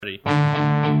Ready. I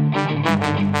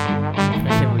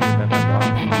can't believe you met my mom.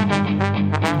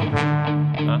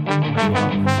 Huh?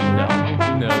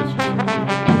 No, it's just.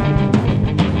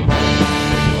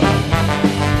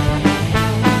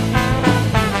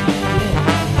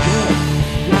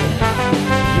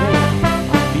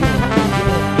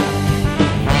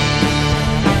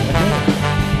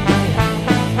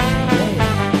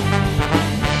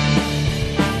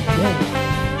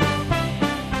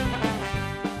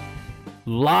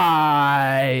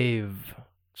 Live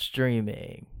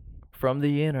streaming from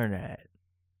the internet.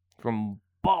 From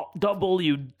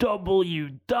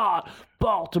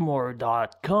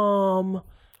www.baltimore.com.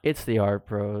 It's the Art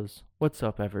Pros. What's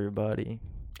up, everybody?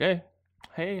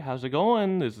 Hey, how's it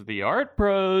going? This is the Art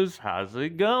Pros. How's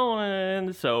it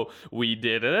going? So we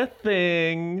did a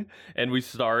thing, and we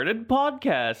started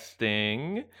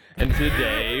podcasting, and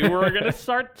today we're gonna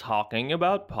start talking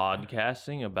about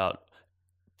podcasting, about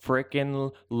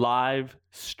frickin' live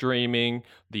streaming,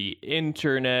 the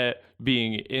internet,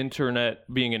 being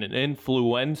an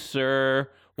influencer.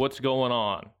 What's going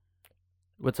on?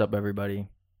 What's up, everybody?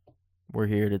 We're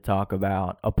here to talk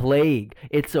about a plague.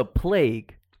 It's a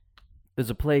plague. There's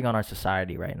a plague on our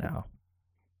society right now.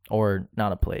 Or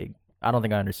not a plague. I don't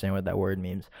think I understand what that word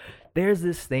means. There's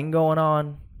this thing going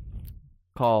on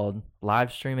called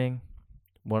live streaming.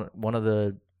 One of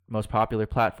the most popular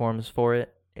platforms for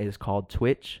it is called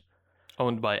Twitch.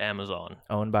 Owned by Amazon.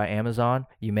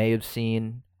 You may have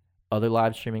seen other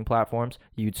live streaming platforms.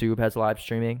 YouTube has live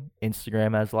streaming.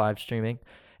 Instagram has live streaming.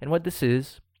 And what this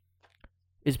is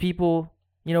people,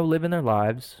 living their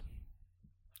lives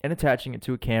and attaching it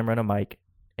to a camera and a mic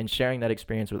and sharing that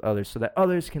experience with others so that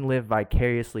others can live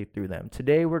vicariously through them.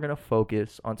 Today, we're going to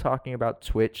focus on talking about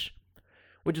Twitch,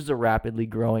 which is a rapidly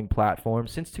growing platform.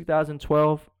 Since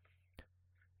 2012,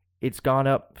 it's gone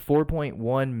up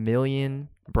 4.1 million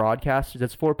broadcasters.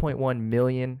 That's 4.1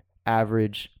 million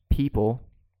average people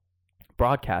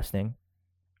broadcasting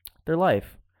their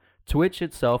life. Twitch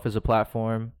itself is a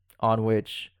platform on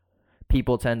which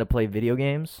people tend to play video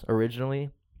games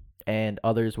originally, and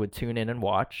others would tune in and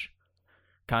watch.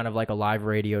 Kind of like a live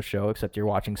radio show, except you're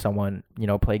watching someone,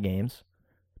 play games.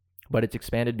 But it's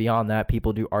expanded beyond that.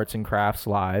 People do arts and crafts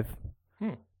live.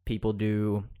 People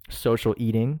do social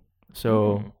eating.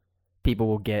 So people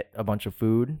will get a bunch of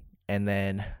food, and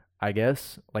then I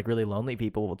guess like really lonely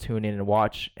people will tune in and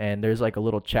watch, and there's like a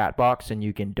little chat box, and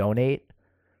you can donate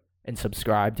and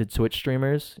subscribe to Twitch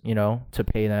streamers, to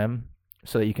pay them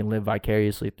so that you can live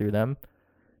vicariously through them.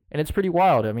 And it's pretty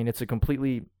wild. I mean, it's a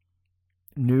completely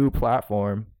new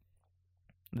platform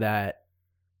that,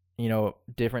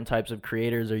 different types of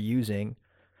creators are using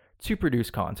to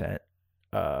produce content.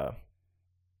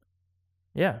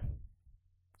 Yeah.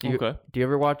 Do you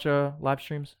ever watch live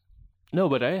streams? No,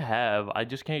 but I have. I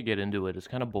just can't get into it. It's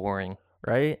kind of boring.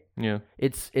 Right? Yeah.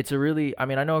 It's a really, I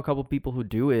know a couple people who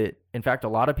do it. In fact, a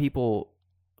lot of people,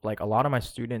 like a lot of my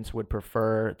students would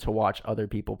prefer to watch other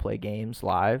people play games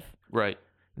live. Right.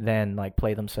 Than like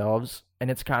play themselves. And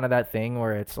it's kind of that thing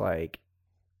where it's like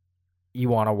you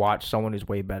want to watch someone who's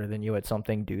way better than you at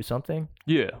something do something.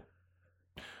 Yeah.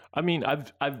 I mean, I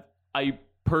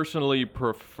personally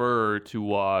prefer to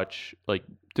watch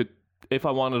if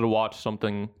I wanted to watch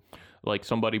something like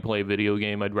somebody play a video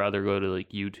game, I'd rather go to like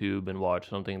YouTube and watch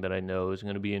something that I know is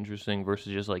going to be interesting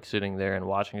versus just like sitting there and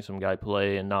watching some guy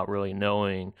play and not really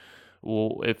knowing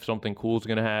if something cool is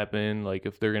going to happen, like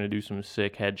if they're going to do some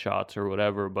sick headshots or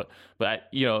whatever. But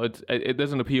it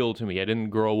doesn't appeal to me. I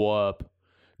didn't grow up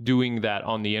doing that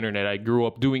on the internet. I grew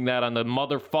up doing that on the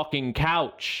motherfucking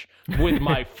couch with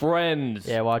my friends.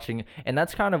 Yeah, watching. And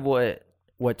that's kind of what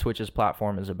Twitch's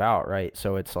platform is about, right?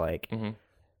 So it's like,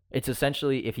 it's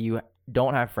essentially if you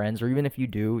don't have friends, or even if you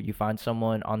do, you find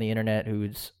someone on the internet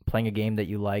who's playing a game that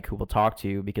you like, who will talk to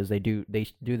you because they do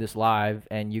this live,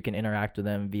 and you can interact with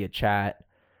them via chat,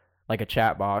 like a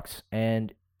chat box.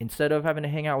 And instead of having to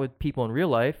hang out with people in real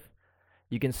life,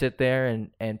 you can sit there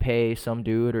and pay some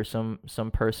dude or some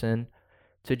person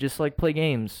to just like play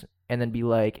games, and then be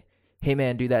like, hey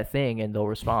man, do that thing, and they'll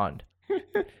respond.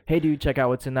 Hey dude, check out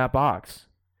what's in that box.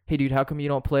 Hey dude, how come you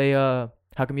don't play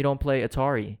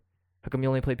Atari? How come you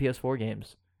only play PS4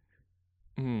 games?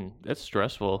 That's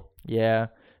stressful. Yeah.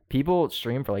 People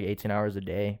stream for like 18 hours a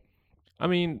day. I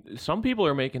mean, some people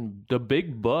are making the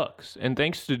big bucks. And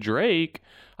thanks to Drake,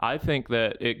 I think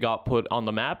that it got put on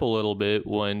the map a little bit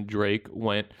when Drake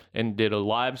went and did a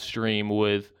live stream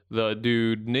with the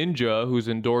dude Ninja, who's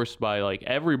endorsed by like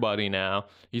everybody now.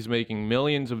 He's making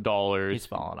millions of dollars. He's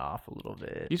fallen off a little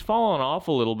bit. He's fallen off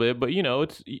a little bit, but you know,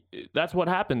 that's what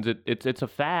happens. It's a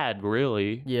fad,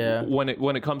 really. Yeah. When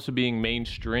it comes to being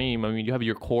mainstream, I mean, you have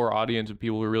your core audience of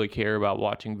people who really care about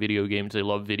watching video games. They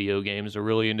love video games. They're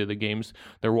really into the games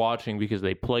they're watching because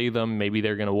they play them. Maybe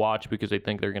they're gonna watch because they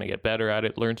think they're gonna get better at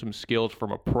it, learn some skills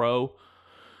from a pro.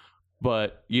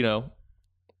 But you know,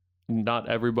 not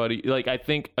everybody. Like I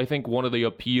think one of the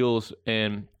appeals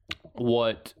and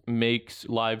what makes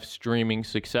live streaming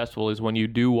successful is when you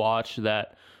do watch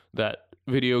that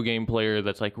video game player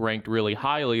that's like ranked really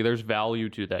highly, there's value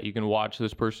to that. You can watch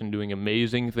this person doing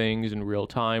amazing things in real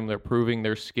time. They're proving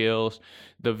their skills.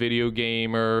 The video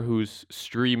gamer who's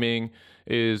streaming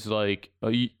is like,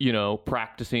 you know,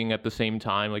 practicing at the same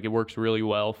time. Like it works really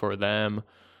well for them.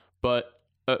 But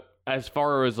as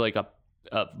far as like a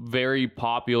very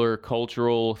popular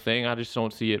cultural thing, I just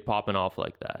don't see it popping off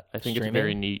like that. I think Streaming? It's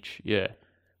very niche. Yeah.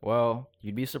 Well,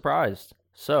 you'd be surprised.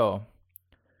 So,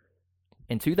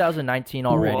 in 2019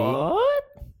 already. What?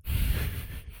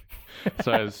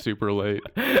 So it's super late.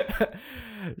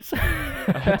 So,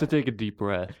 I have to take a deep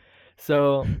breath.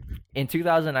 so, in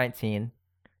 2019,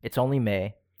 it's only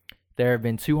May. There have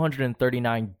been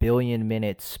 239 billion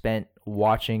minutes spent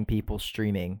watching people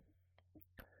streaming.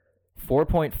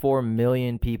 4.4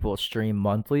 million people stream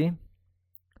monthly.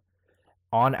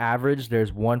 On average,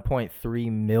 there's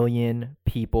 1.3 million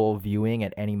people viewing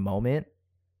at any moment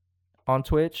on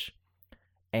Twitch.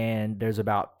 And there's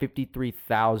about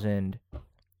 53,000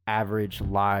 average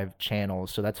live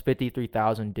channels. So that's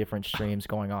 53,000 different streams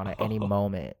going on at any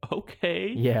moment.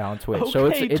 Okay. Yeah, on Twitch. Okay, So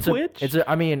it's Twitch.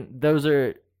 I mean, those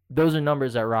are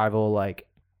numbers that rival, like,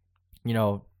 you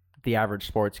know, the average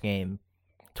sports game.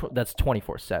 That's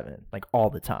 24/7, like all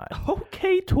the time,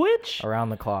 Okay, Twitch.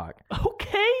 around the clock.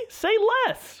 Okay, say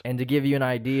less. And to give you an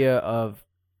idea of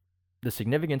the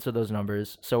significance of those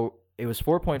numbers, so it was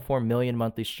 4.4 million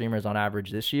monthly streamers on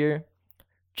average this year.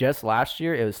 Just last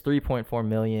year, it was 3.4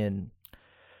 million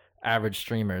average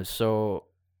streamers. So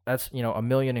that's, you know, a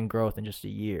million in growth in just a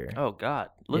year. Oh God!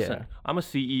 Listen, Yeah. I'm a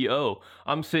CEO.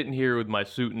 I'm sitting here with my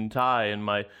suit and tie and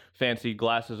my fancy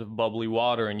glasses of bubbly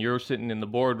water, and you're sitting in the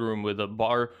boardroom with a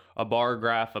bar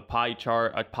graph, a pie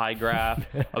chart, a pie graph,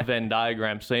 a Venn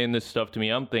diagram, saying this stuff to me.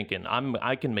 I'm thinking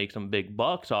I can make some big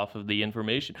bucks off of the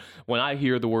information. When I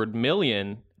hear the word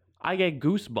million, I get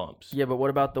goosebumps. Yeah, but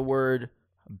what about the word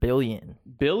billion?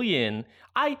 Billion.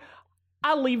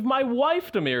 I leave my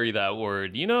wife to marry that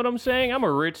word. You know what I'm saying? I'm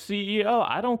a rich CEO.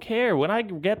 I don't care. When I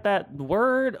get that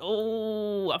word,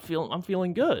 oh, I'm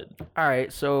feeling good. All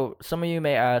right, so some of you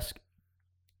may ask,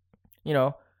 you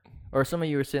know, or some of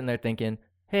you are sitting there thinking,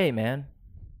 hey, man,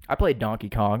 I played Donkey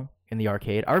Kong in the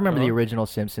arcade. I remember the original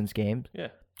Simpsons games. Yeah.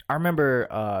 I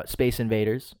remember Space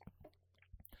Invaders.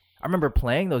 I remember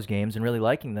playing those games and really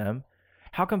liking them.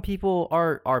 How come people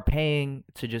are paying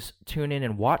to just tune in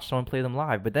and watch someone play them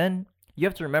live? But then you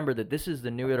have to remember that this is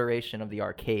the new iteration of the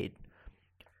arcade.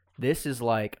 This is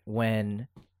like when...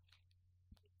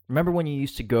 Remember when you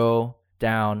used to go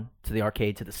down to the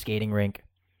arcade, to the skating rink,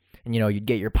 and, you know, you'd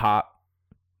get your pop,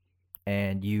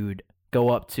 and you'd go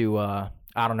up to, I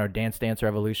don't know, Dance Dance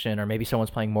Revolution, or maybe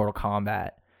someone's playing Mortal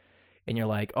Kombat, and you're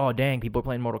like, oh, dang, people are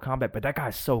playing Mortal Kombat, but that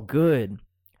guy's so good.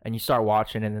 And you start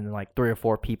watching, and then like 3 or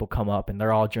 4 people come up, and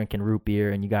they're all drinking root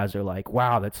beer, and you guys are like,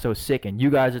 wow, that's so sick. And you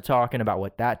guys are talking about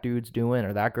what that dude's doing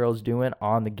or that girl's doing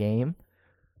on the game.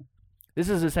 This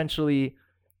is essentially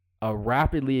a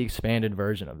rapidly expanded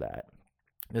version of that.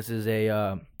 This is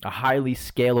a highly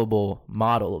scalable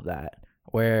model of that,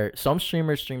 where some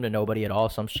streamers stream to nobody at all.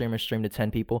 Some streamers stream to 10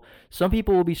 people. Some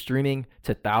people will be streaming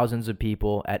to thousands of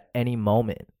people at any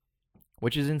moment,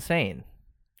 which is insane.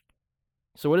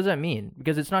 So what does that mean?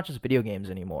 Because it's not just video games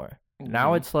anymore.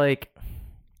 Now it's like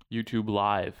YouTube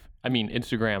Live. I mean,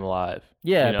 Instagram Live.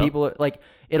 Yeah, you know? people are, like,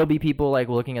 it'll be people like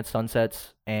looking at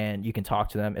sunsets and you can talk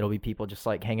to them. It'll be people just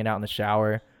like hanging out in the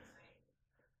shower.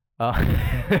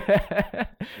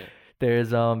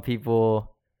 There's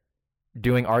people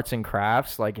doing arts and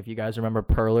crafts. Like, if you guys remember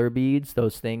perler beads,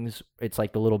 those things, it's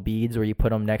like the little beads where you put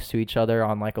them next to each other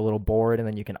on like a little board and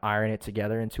then you can iron it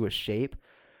together into a shape.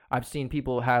 I've seen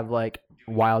people have like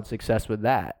wild success with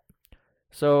that.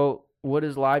 So what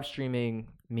is live streaming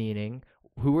meaning?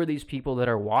 Who are these people that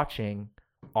are watching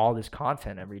all this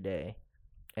content every day?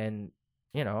 And,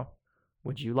 you know,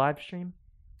 would you live stream?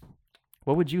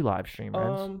 What would you live stream,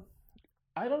 Renz?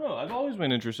 I don't know. I've always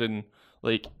been interested in,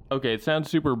 like, okay, it sounds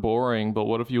super boring, but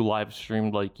what if you live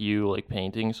streamed like you, like,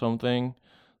 painting something?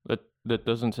 That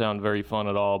doesn't sound very fun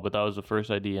at all, but that was the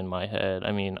first idea in my head.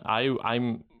 I mean,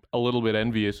 a little bit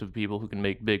envious of people who can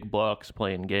make big bucks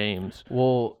playing games.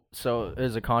 Well, so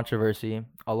there's a controversy.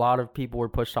 A lot of people were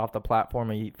pushed off the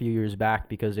platform a few years back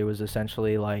because it was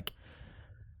essentially like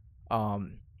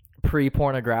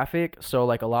pre-pornographic. So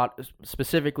like a lot,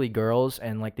 specifically girls,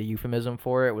 and like the euphemism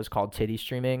for it was called titty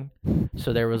streaming.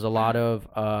 So there was a lot of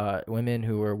women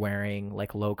who were wearing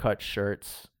like low-cut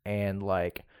shirts, and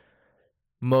like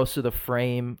most of the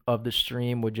frame of the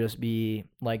stream would just be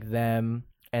like them,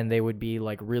 and they would be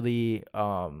like really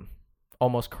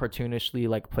almost cartoonishly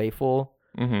like playful,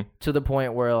 to the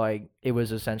point where like it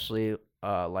was essentially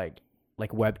like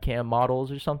webcam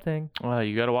models or something.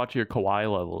 You got to watch your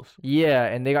kawaii levels. Yeah,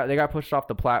 and they got pushed off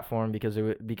the platform because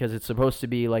it's supposed to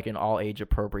be like an all age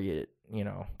appropriate,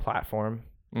 platform.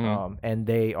 And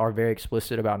they are very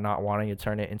explicit about not wanting to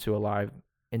turn it into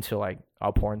like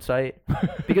a porn site,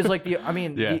 because like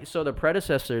so the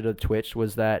predecessor to Twitch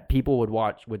was that people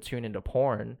would tune into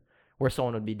porn, where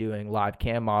someone would be doing live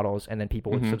cam models, and then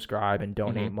people would subscribe and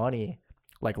donate money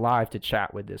like live to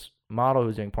chat with this model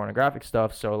who's doing pornographic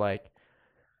stuff. So like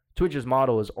Twitch's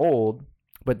model is old,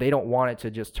 but they don't want it to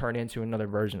just turn into another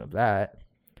version of that.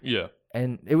 Yeah.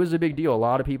 And it was a big deal. A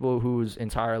lot of people whose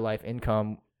entire life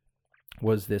income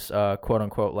was this quote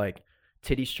unquote like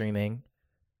titty streaming,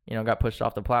 got pushed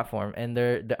off the platform.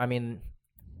 And I'm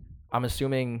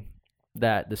assuming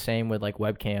that the same with like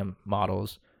webcam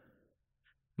models.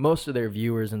 Most of their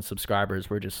viewers and subscribers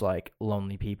were just like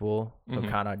lonely people who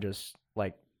kind of just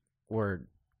like were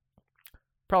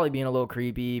probably being a little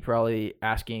creepy, probably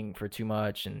asking for too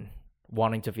much and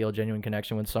wanting to feel a genuine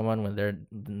connection with someone when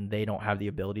they don't have the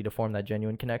ability to form that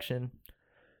genuine connection.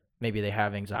 Maybe they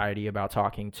have anxiety about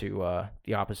talking to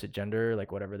the opposite gender,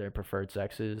 like whatever their preferred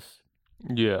sex is.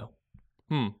 Yeah.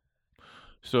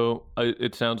 So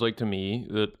it sounds like to me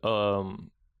that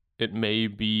it may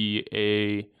be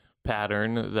a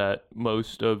pattern that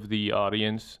most of the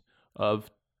audience of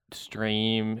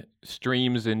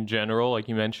streams in general, like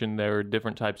you mentioned, there are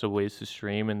different types of ways to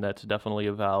stream, and that's definitely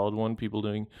a valid one. People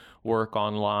doing work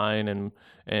online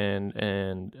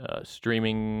and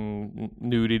streaming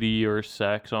nudity or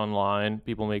sex online,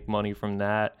 people make money from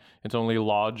that. It's only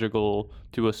logical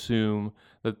to assume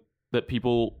that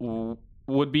people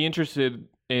would be interested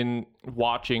in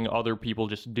watching other people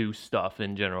just do stuff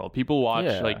in general. People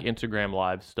watch like Instagram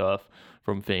live stuff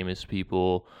from famous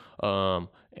people,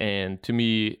 and to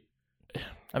me,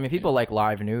 people like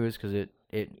live news because the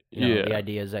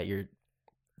idea is that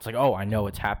it's like, oh, I know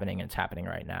it's happening and it's happening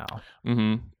right now.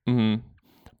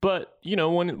 But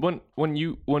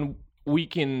when we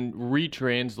can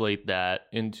retranslate that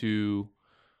into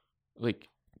like,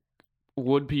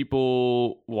 would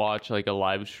people watch like a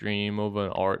live stream of an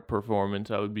art performance?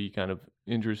 That would be kind of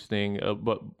interesting.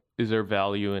 But is there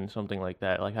value in something like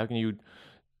that? Like, how can you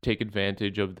take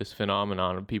advantage of this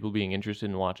phenomenon of people being interested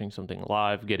in watching something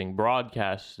live getting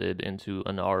broadcasted into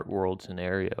an art world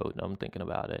scenario? I'm thinking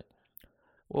about it.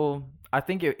 Well, I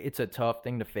think it's a tough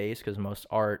thing to face because most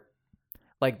art,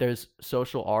 like there's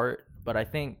social art, but I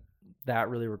think that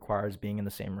really requires being in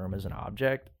the same room as an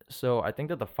object. So I think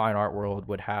that the fine art world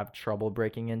would have trouble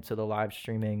breaking into the live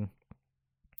streaming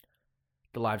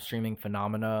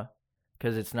phenomena,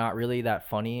 because it's not really that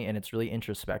funny and it's really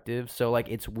introspective. So like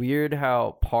it's weird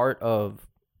how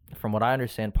from what I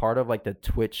understand, part of like the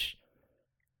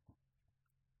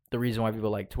reason why people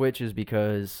like Twitch is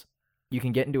because you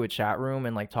can get into a chat room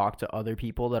and like talk to other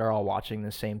people that are all watching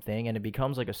the same thing, and it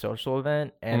becomes like a social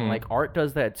event. And like art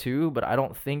does that too, but I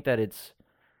don't think that it's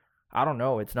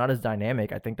not as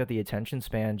dynamic. I think that the attention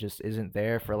span just isn't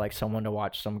there for like someone to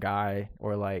watch some guy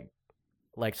or like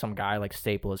some guy like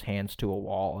staple his hands to a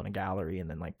wall in a gallery and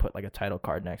then like put like a title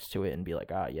card next to it and be like,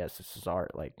 yes, this is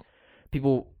art. Like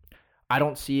people, I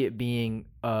don't see it being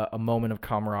a moment of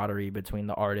camaraderie between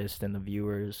the artist and the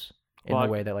viewers in the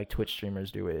way that like Twitch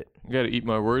streamers do it. I got to eat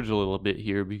my words a little bit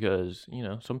here because,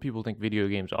 some people think video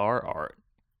games are art.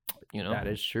 That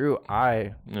is true.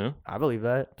 I believe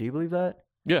that. Do you believe that?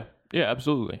 Yeah,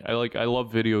 absolutely. I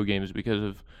love video games because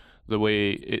of the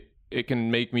way it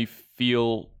can make me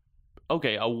feel.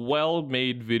 Okay, a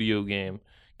well-made video game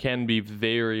can be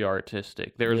very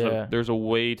artistic. There's a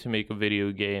way to make a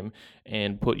video game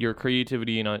and put your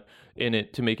creativity in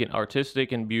it to make it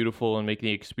artistic and beautiful and make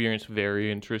the experience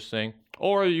very interesting.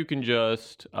 Or you can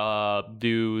just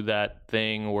do that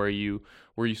thing where you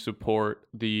support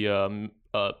the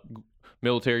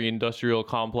military-industrial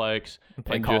complex and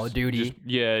play Call of Duty.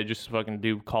 Just fucking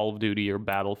do Call of Duty or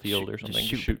Battlefield or something.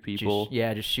 Just shoot people.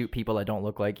 Just shoot people that don't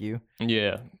look like you.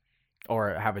 Yeah.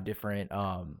 Or have a different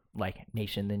like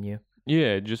nation than you.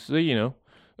 Yeah, just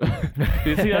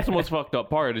You see, that's the most fucked up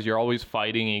part is you're always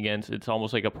fighting against. It's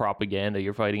almost like a propaganda.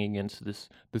 You're fighting against this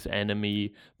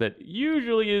enemy that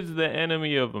usually is the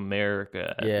enemy of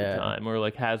America at the time, or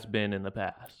like has been in the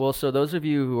past. Well, so those of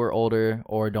you who are older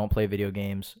or don't play video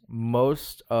games,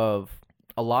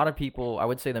 a lot of people, I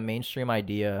would say the mainstream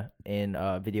idea in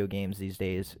video games these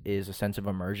days is a sense of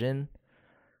immersion.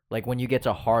 Like when you get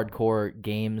to hardcore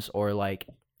games or like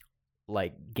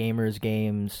gamers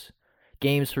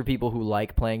games for people who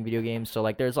like playing video games. So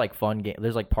like there's like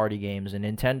there's like party games, and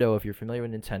Nintendo, if you're familiar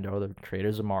with Nintendo, the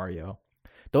creators of Mario,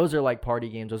 those are like party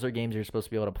games. Those are games you're supposed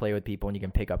to be able to play with people and you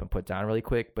can pick up and put down really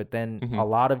quick. But then a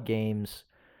lot of games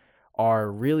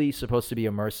are really supposed to be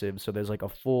immersive. So there's like a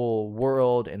full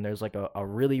world and there's like a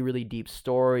really, really deep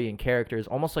story and characters,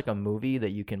 almost like a movie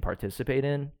that you can participate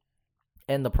in.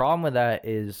 And the problem with that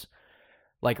is,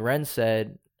 like Ren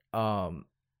said,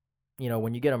 you know,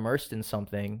 when you get immersed in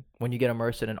something, when you get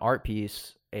immersed in an art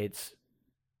piece, it's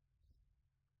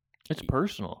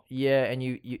personal. Yeah, and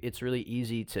you it's really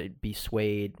easy to be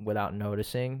swayed without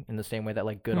noticing, in the same way that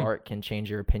like good art can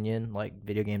change your opinion. Like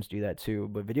video games do that too,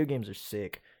 but video games are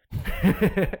sick.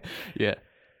 Yeah.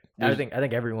 I think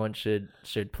everyone should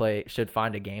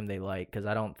find a game they like, because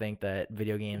I don't think that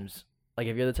video games, like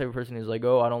if you're the type of person who's like,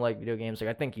 oh, I don't like video games, like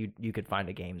I think you could find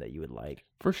a game that you would like.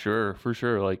 For sure.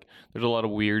 Like there's a lot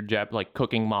of weird like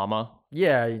Cooking Mama.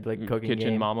 Yeah, like cooking Kitchen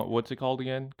game. Mama. What's it called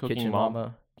again? Kitchen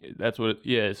Mama. That's what.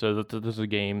 So this is a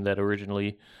game that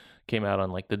originally came out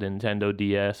on like the Nintendo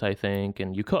DS, I think,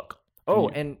 and you cook. Oh,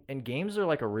 and games are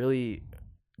like a really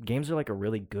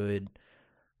good.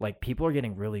 Like people are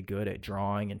getting really good at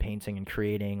drawing and painting and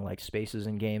creating like spaces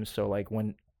in games. So like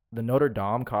when the Notre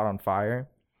Dame caught on fire,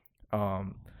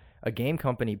 a game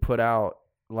company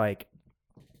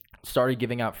started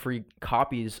giving out free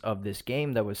copies of this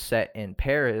game that was set in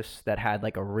Paris that had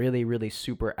like a really, really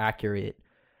super accurate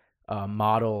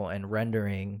model and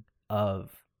rendering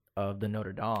of the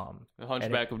Notre Dame. The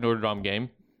Hunchback of Notre Dame game?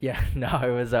 Yeah, no,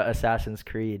 it was Assassin's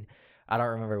Creed. I don't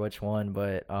remember which one,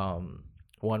 but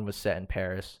one was set in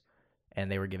Paris,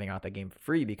 and they were giving out that game for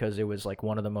free because it was like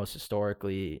one of the most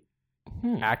historically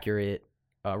accurate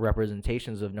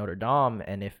representations of Notre Dame.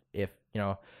 And if you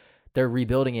know, they're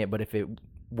rebuilding it, but if it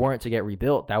weren't to get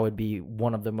rebuilt, that would be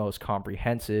one of the most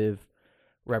comprehensive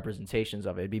representations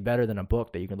of it. It'd be better than a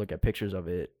book that you can look at pictures of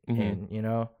it. And you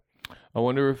know, I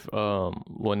wonder if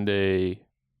one day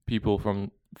people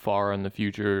from far in the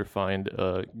future find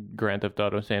a Grand Theft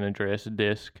Auto San Andreas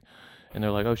disc, and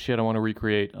they're like, oh shit, I want to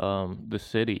recreate the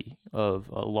city of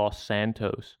Los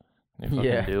Santos. And they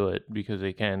fucking do it because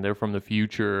they can. They're from the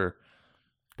future.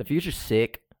 The future's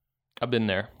sick. I've been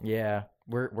there. Yeah,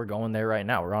 we're going there right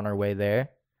now. We're on our way there.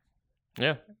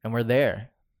 Yeah, and we're there.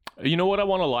 You know what I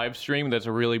want to live stream? That's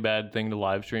a really bad thing to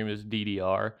live stream is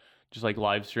DDR. Just like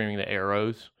live streaming the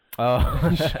arrows.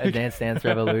 Oh, Dance Dance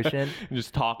Revolution. And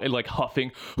just talk and like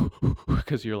huffing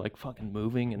because you're like fucking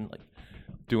moving and like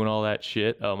doing all that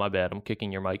shit. Oh, my bad. I'm kicking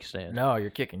your mic stand. No, you're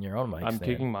kicking your own mic stand. I'm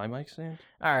kicking my mic stand?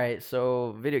 All right,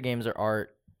 so video games are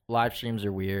art. Live streams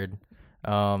are weird.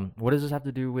 What does this have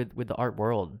to do with the art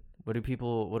world? What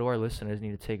do our listeners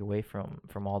need to take away from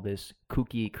all this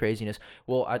kooky craziness?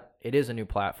 Well, it is a new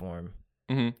platform.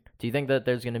 Mm-hmm. Do you think that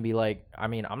there's going to be like, I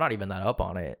mean, I'm not even that up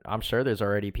on it. I'm sure there's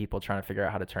already people trying to figure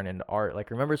out how to turn it into art.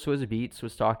 Like, remember Swizz Beatz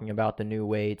was talking about the new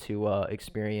way to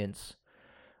experience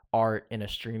art in a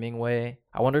streaming way?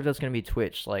 I wonder if that's going to be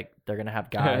Twitch. Like, they're going to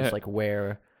have guys like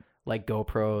wear like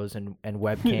GoPros and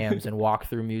webcams and walk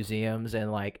through museums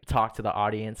and like talk to the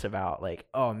audience about like,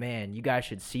 oh man, you guys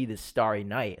should see this starry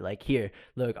night. Like, here,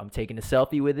 look, I'm taking a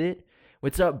selfie with it.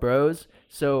 What's up, bros?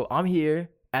 So I'm here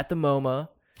at the MoMA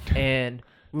and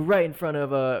we're right in front of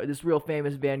this real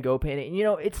famous Van Gogh painting. And, you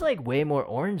know, it's like way more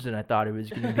orange than I thought it was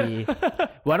going to be.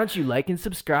 Why don't you like and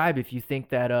subscribe if you think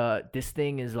that this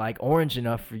thing is like orange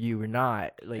enough for you or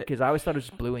not? Like, because I always thought it was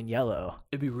blue and yellow.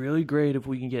 It'd be really great if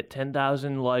we can get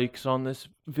 10,000 likes on this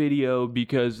video,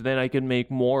 because then I can make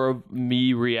more of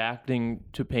me reacting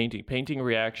to painting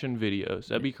reaction videos.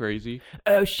 That'd be crazy.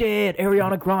 Oh shit,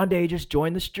 Ariana Grande just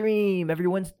joined the stream.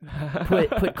 Everyone's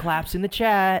put claps in the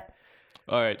chat.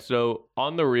 All right, so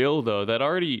on the real though, that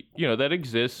already, that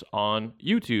exists on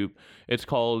YouTube. It's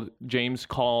called James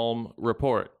Calm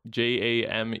Report,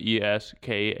 JamesKalm,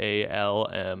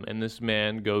 and this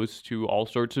man goes to all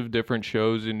sorts of different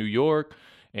shows in New York,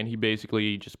 and he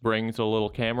basically just brings a little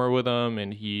camera with him,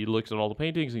 and he looks at all the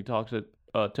paintings, and he talks to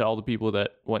all the people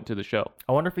that went to the show.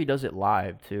 I wonder if he does it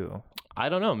live too. I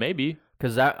don't know, maybe.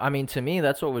 Because I mean, to me,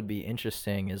 that's what would be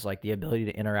interesting is like the ability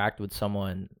to interact with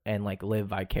someone and like live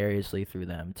vicariously through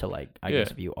them to like, I Yeah.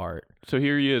 guess, view art. So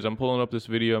here he is. I'm pulling up this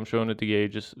video. I'm showing it to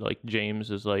Gage. Just like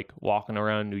James is like walking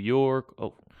around New York.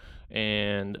 Oh,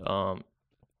 and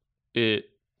it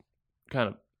kind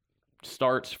of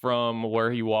starts from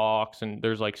where he walks, and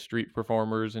there's like street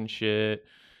performers and shit.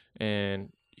 And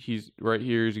he's right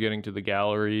here. He's getting to the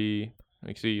gallery.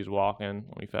 Like, see, he's walking.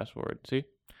 Let me fast forward. See?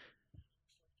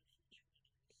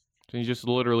 So he's just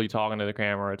literally talking to the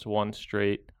camera. It's one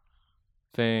straight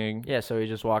thing. Yeah, so he's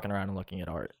just walking around and looking at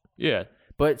art. Yeah.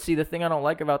 But see, the thing I don't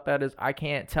like about that is I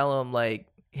can't tell him like,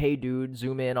 hey, dude,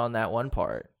 zoom in on that one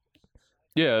part.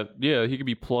 Yeah, he could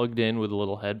be plugged in with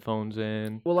little headphones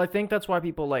in. Well, I think that's why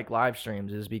people like live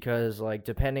streams is because like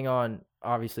depending on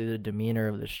obviously the demeanor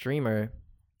of the streamer,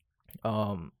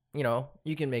 you know,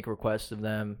 you can make requests of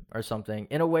them or something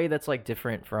in a way that's like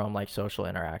different from like social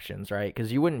interactions, right?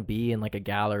 Because you wouldn't be in like a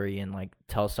gallery and like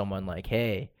tell someone like,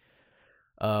 hey,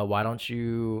 why don't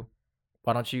you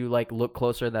like look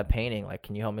closer at that painting? Like,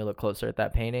 can you help me look closer at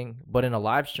that painting? But in a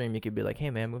live stream, you could be like,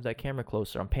 hey man, move that camera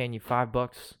closer. I'm paying you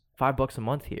 $5 a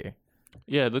month here.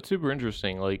 Yeah, that's super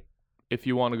interesting. Like, if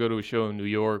you want to go to a show in New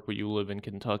York, but you live in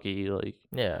Kentucky, like,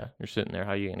 Yeah. you're sitting there,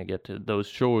 how are you going to get to those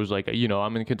shows? Like, you know,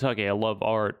 I'm in Kentucky. I love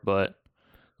art, but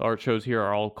the art shows here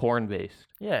are all corn-based.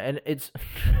 Yeah, and it's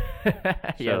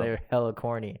yeah, So- they're hella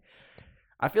corny.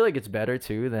 I feel like it's better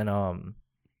too than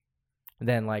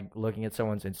like looking at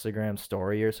someone's Instagram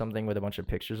story or something with a bunch of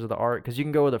pictures of the art because you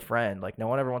can go with a friend. Like no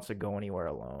one ever wants to go anywhere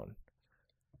alone.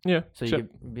 Yeah. So you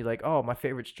could be like, "Oh, my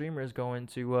favorite streamer is going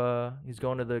to he's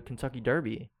going to the Kentucky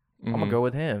Derby. I'm gonna go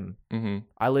with him. Mm-hmm.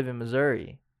 I live in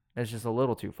Missouri. It's just a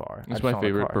little too far. I It's just my own a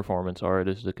favorite car." performance art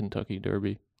is the Kentucky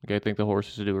Derby. Like, I think the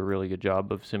horses do a really good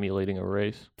job of simulating a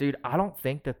race. Dude, I don't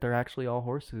think that they're actually all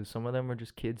horses. Some of them are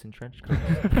just kids in trench coats.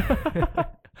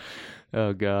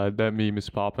 Oh, God, that meme is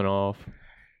popping off.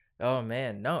 Oh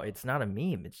man, no, it's not a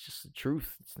meme. It's just the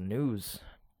truth. It's the news.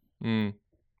 Mm.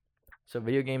 So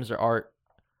video games are art.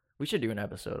 We should do an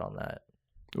episode on that.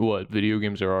 What, video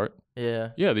games are art? Yeah.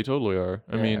 Yeah, they totally are.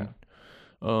 I mean,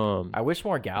 I wish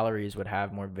more galleries would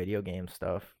have more video game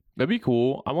stuff. that'd be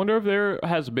cool. I wonder if there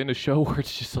has been a show where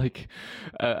it's just like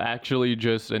actually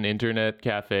just an internet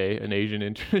cafe, an Asian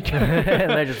internet cafe.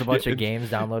 And they're just a bunch of games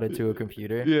downloaded to a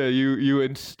computer. Yeah, you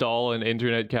install an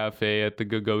internet cafe at the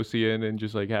Gagosian and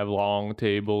just like have long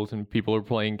tables and people are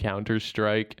playing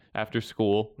Counter-Strike after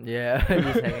school. Yeah,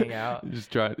 just hanging out.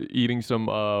 Just eating some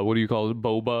what do you call it,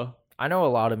 boba? I know a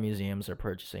lot of museums are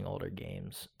purchasing older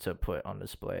games to put on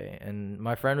display. And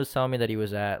my friend was telling me that he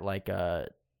was at like a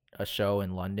show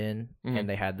in London and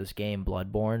they had this game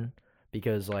Bloodborne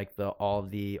because like all of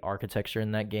the architecture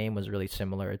in that game was really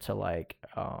similar to like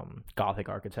Gothic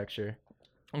architecture.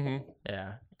 Mm-hmm.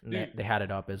 Yeah. And they had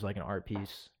it up as like an art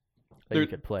piece that you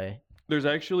could play. There's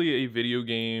actually a video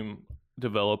game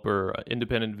developer,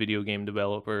 independent video game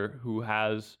developer, who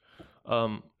has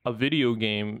a video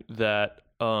game that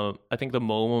I think the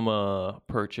MoMA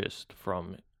purchased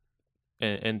from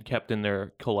and kept in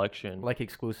their collection. Like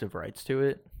exclusive rights to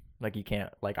it. Like you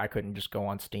can't, like I couldn't just go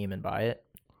on Steam and buy it.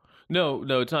 No,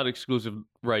 it's not exclusive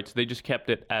rights. They just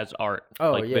kept it as art.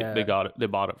 Oh, like, yeah. They got it. They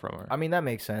bought it from her. I mean, that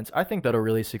makes sense. I think that a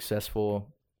really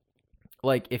successful,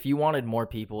 like if you wanted more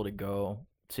people to go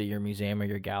to your museum or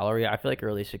your gallery, I feel like a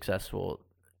really successful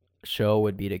show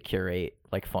would be to curate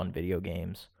like fun video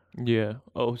games. Yeah.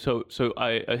 Oh, so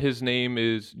his name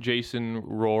is Jason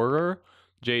Rohrer,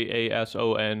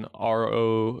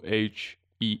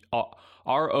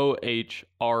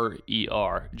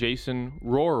 JASONROHRER, Jason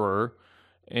Rohrer,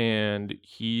 and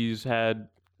he's had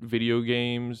video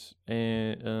games,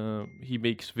 and he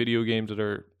makes video games that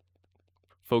are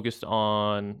focused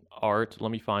on art.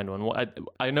 Let me find one.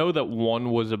 I know that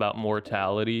one was about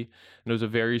mortality, and it was a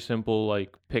very simple,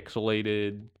 like,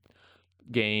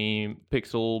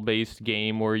 pixel-based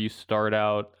game where you start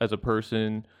out as a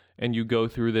person and you go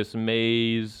through this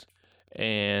maze,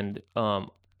 and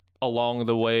along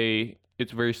the way,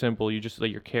 it's very simple. You just,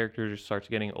 like, your character just starts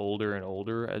getting older and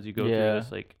older as you go through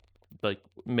this, like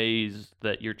maze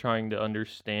that you're trying to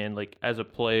understand, like, as a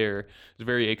player. It's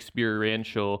very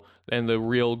experiential, and the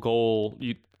real goal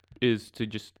is to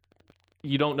just,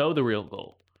 you don't know the real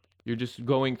goal. You're just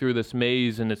going through this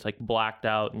maze, and it's like blacked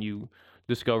out, and you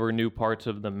discover new parts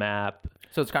of the map.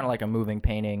 So it's kind of like a moving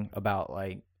painting about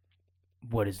like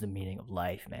what is the meaning of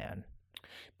life, man.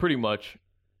 Pretty much.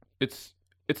 It's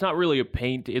not really a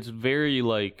paint. It's very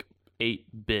like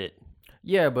 8-bit.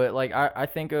 Yeah, but like I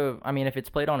think of, I mean, if it's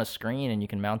played on a screen and you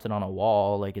can mount it on a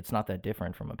wall, like it's not that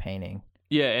different from a painting.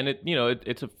 Yeah, and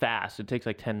it's a fast. It takes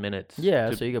like 10 minutes. Yeah,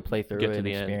 to so you could play through get it to and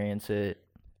the end. experience it.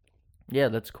 Yeah,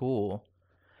 that's cool.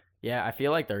 Yeah, I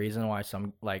feel like the reason why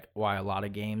why a lot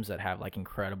of games that have like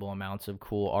incredible amounts of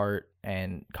cool art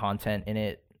and content in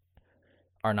it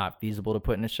are not feasible to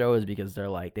put in a show is because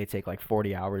they take like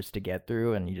 40 hours to get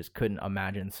through, and you just couldn't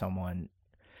imagine someone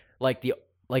like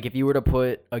if you were to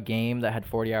put a game that had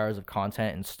 40 hours of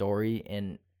content and story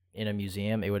in a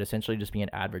museum, it would essentially just be an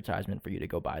advertisement for you to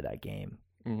go buy that game.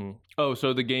 Mm-hmm. Oh,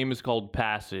 so the game is called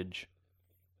Passage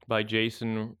by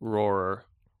Jason Rohrer.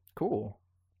 Cool.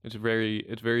 It's very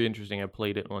interesting. I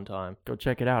played it one time. Go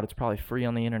check it out. It's probably free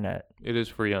on the internet. It is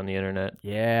free on the internet.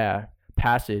 Yeah.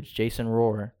 Passage, Jason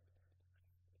Rohrer.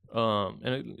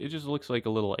 And it just looks like a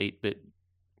little 8-bit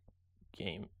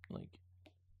game, like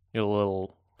a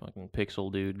little fucking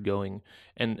pixel dude going.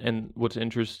 And what's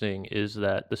interesting is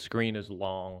that the screen is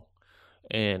long,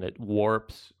 and it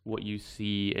warps what you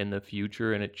see in the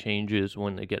future, and it changes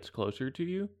when it gets closer to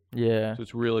you. Yeah. So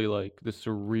it's really like the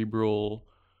cerebral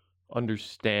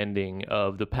understanding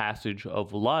of the passage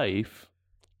of life,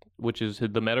 which is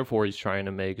the metaphor he's trying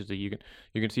to make, is that you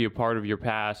can see a part of your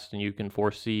past and you can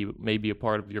foresee maybe a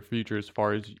part of your future as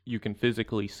far as you can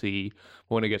physically see.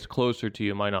 But when it gets closer to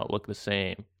you, it might not look the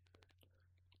same.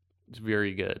 It's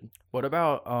very good. What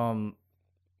about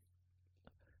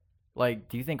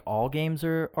do you think all games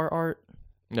are art?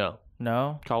 No,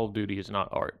 No? Call of Duty is not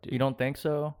art, dude. You don't think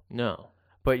so? No.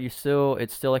 But it's still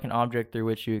like an object through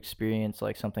which you experience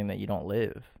like something that you don't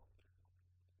live.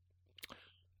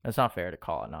 It's not fair to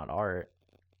call it not art.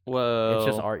 Well, It's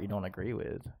just art you don't agree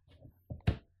with.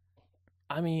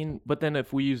 I mean, but then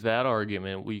if we use that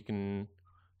argument, we can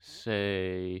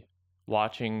say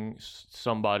watching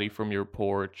somebody from your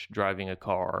porch driving a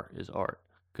car is art,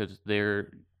 because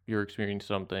you're experiencing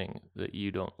something that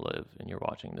you don't live, and you're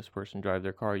watching this person drive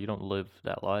their car. You don't live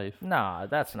that life. Nah,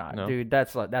 that's not, No? dude.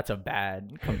 That's a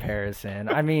bad comparison.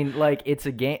 I mean, like it's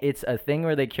a game. It's a thing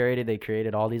where they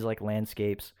created all these like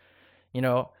landscapes. You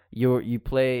know, you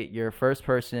play your first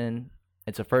person.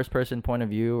 It's a first person point of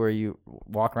view where you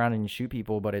walk around and you shoot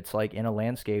people, but it's like in a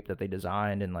landscape that they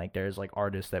designed, and like there's like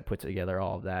artists that put together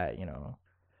all of that. You know,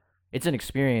 it's an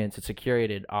experience. It's a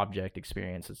curated object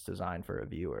experience. It's designed for a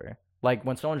viewer. Like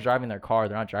when someone's driving their car,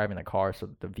 they're not driving the car so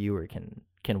that the viewer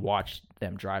can watch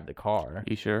them drive the car.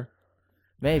 You sure?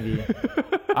 Maybe.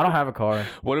 I don't have a car.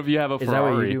 What if you have a Ferrari? Is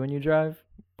that what you do when you drive?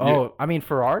 Yeah. Oh, I mean,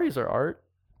 Ferraris are art.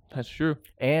 That's true.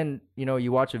 And,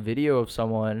 you watch a video of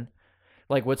someone.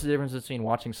 Like, what's the difference between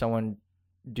watching someone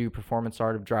do performance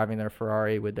art of driving their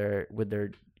Ferrari with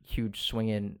their huge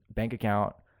swinging bank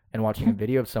account and watching a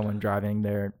video of someone driving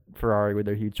their Ferrari with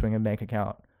their huge swinging bank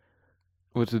account?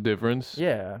 What's the difference?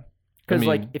 Yeah. Because,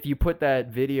 mean- if you put that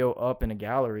video up in a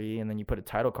gallery and then you put a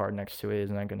title card next to it,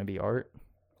 isn't that going to be art?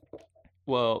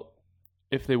 Well,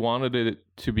 if they wanted it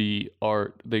to be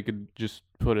art, they could just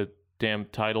put a damn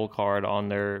title card on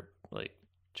their like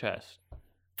chest.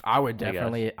 I would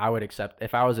accept.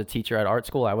 If I was a teacher at art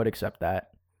school, I would accept that.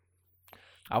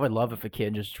 I would love if a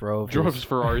kid just drove His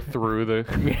Ferrari through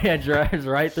the yeah, drives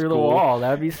right through the School. wall.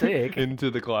 That'd be sick. into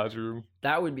the classroom.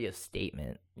 That would be a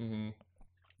statement. Mm-hmm.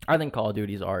 I think Call of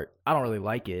Duty's art. I don't really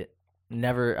like it.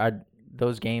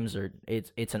 Those games are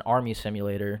it's an army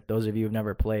simulator. Those of you who've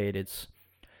never played,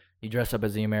 you dress up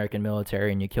as the American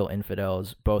military and you kill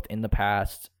infidels, both in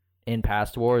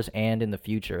past wars and in the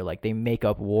future. Like they make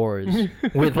up wars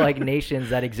with like nations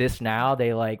that exist now.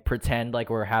 They like pretend like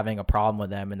we're having a problem with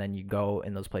them, and then you go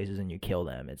in those places and you kill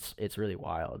them. It's really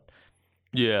wild.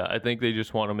 Yeah, I think they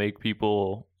just want to make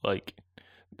people like.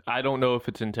 I don't know if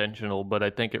it's intentional, but I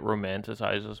think it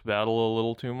romanticizes battle a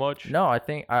little too much. No, I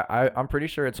think I'm pretty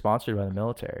sure it's sponsored by the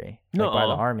military, by the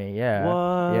Nuh-uh. army. Yeah,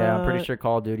 What? yeah, I'm pretty sure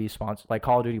Call of Duty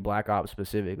Call of Duty Black Ops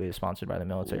specifically is sponsored by the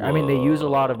military. I mean, they use a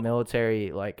lot of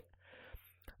military like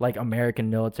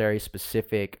American military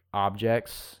specific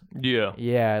objects. Yeah,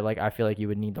 Yeah, like I feel like you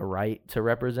would need the right to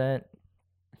represent.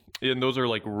 and those are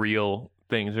like real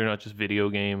things. They're not just video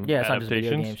game. Yeah, it's not just video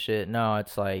adaptations. game shit. No,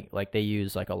 it's like they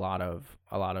use like a lot of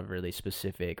really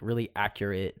specific, really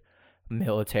accurate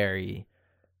military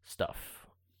stuff.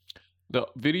 The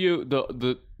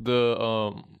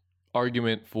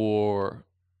argument for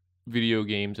video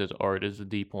games as art is a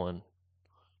deep one,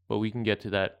 but we can get to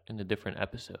that in a different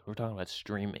episode. We're talking about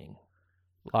streaming.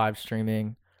 Live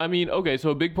streaming. I mean, okay, so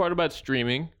a big part about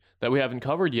streaming that we haven't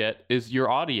covered yet is your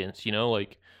audience.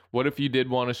 Like what if you did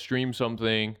want to stream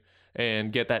something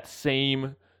and get that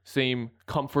same same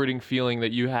comforting feeling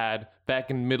that you had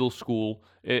back in middle school.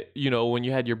 When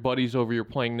you had your buddies over, you're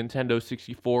playing Nintendo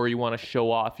 64, you want to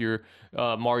show off your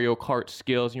Mario Kart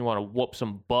skills, and you want to whoop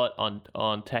some butt on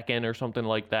Tekken or something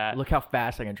like that. Look how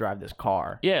fast I can drive this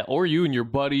car. Yeah, or you and your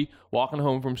buddy walking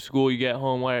home from school, you get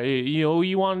home, what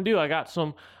you want to do? I got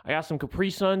some Capri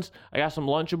Suns, I got some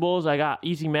Lunchables, I got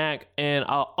Easy Mac, and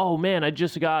oh man, I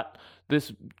just got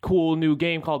this cool new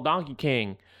game called Donkey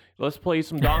King. Let's play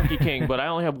some Donkey King, but I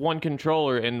only have one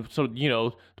controller, and so,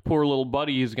 the poor little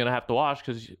buddy is going to have to watch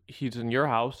because he's in your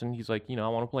house, and he's like, I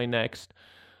want to play next.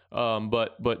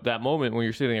 But that moment when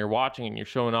you're sitting there watching and you're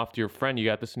showing off to your friend, you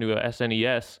got this new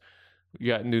SNES, you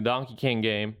got a new Donkey King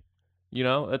game,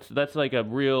 that's like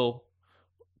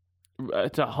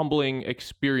it's a humbling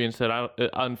experience that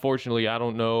unfortunately, I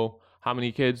don't know how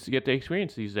many kids get to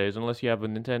experience these days unless you have a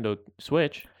Nintendo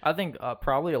Switch. I think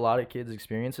probably a lot of kids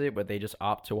experience it, but they just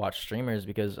opt to watch streamers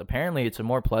because apparently it's a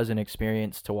more pleasant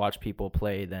experience to watch people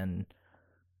play than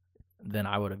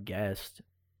I would have guessed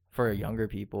for younger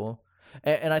people.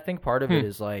 And I think part of it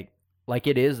is like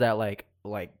it is that like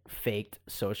faked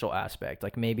social aspect.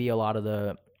 Like maybe a lot of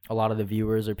the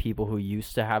viewers are people who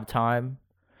used to have time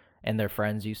and their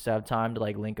friends used to have time to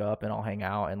like link up and all hang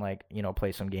out and like,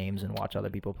 play some games and watch other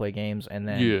people play games. And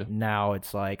then now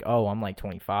it's like, oh, I'm like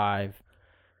 25.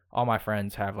 All my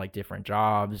friends have like different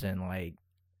jobs and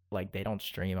like they don't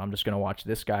stream. I'm just going to watch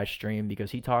this guy stream because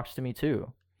he talks to me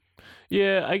too.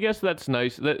 Yeah, I guess that's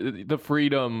nice. The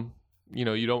freedom,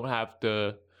 you don't have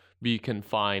to be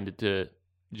confined to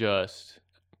just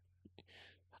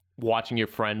watching your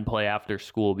friend play after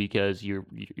school because you're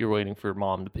waiting for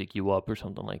mom to pick you up or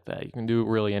something like that. You can do it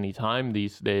really any time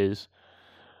these days.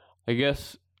 I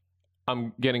guess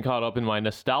I'm getting caught up in my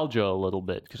nostalgia a little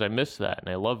bit because I miss that, and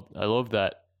I love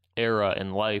that era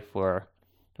in life where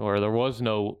there was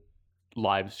no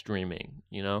live streaming,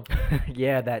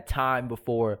 Yeah, that time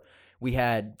before we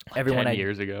had everyone 10 had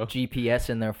years ago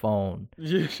GPS in their phone.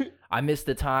 I miss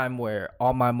the time where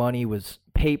all my money was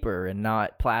paper and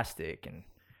not plastic. And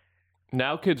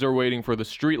now kids are waiting for the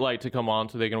street light to come on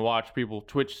so they can watch people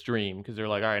Twitch stream because they're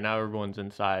like, all right, now everyone's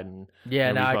inside and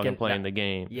now I can playing the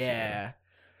game. Yeah.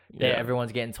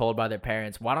 Everyone's getting told by their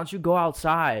parents, why don't you go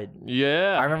outside?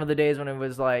 Yeah. I remember the days when it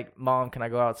was like, Mom, can I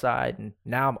go outside? And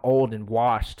now I'm old and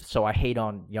washed, so I hate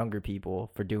on younger people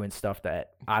for doing stuff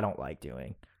that I don't like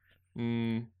doing.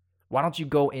 Why don't you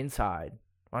go inside?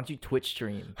 Why don't you Twitch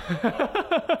stream?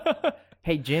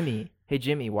 Hey Jimmy,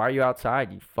 why are you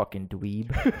outside, you fucking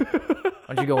dweeb?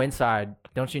 Why don't you go inside?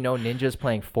 Don't you know Ninja's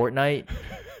playing Fortnite?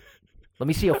 Let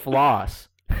me see a floss.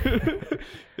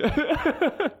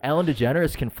 Ellen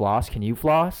DeGeneres can floss. Can you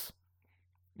floss?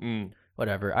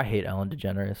 Whatever. I hate Ellen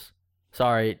DeGeneres.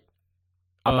 Sorry.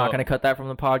 I'm not going to cut that from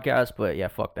the podcast, but yeah,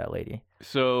 fuck that lady.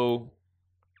 So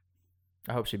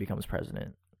I hope she becomes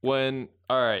president. All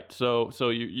right. So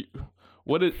you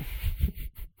what it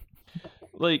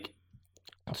like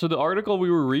so the article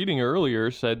we were reading earlier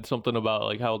said something about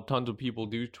like how tons of people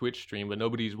do Twitch stream but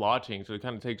nobody's watching, so it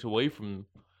kind of takes away from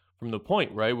the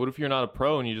point, right? What if you're not a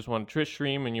pro and you just want to Twitch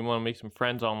stream and you want to make some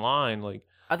friends online? Like,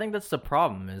 I think that's the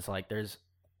problem is like there's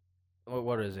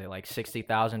what is it, like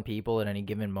 60,000 people at any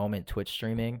given moment Twitch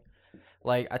streaming.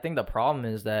 Like, I think the problem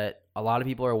is that a lot of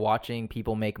people are watching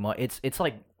people make money. It's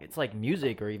like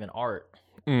music or even art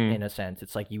in a sense.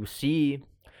 It's like you see,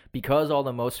 because all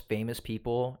the most famous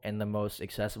people and the most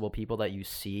accessible people that you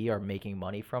see are making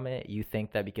money from it, you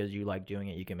think that because you like doing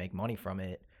it, you can make money from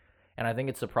it. And I think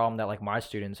it's the problem that like my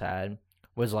students had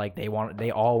was like they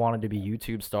all wanted to be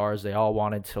YouTube stars. They all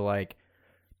wanted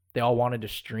to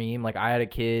stream. Like I had a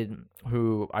kid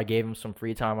who I gave him some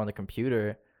free time on the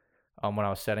computer when I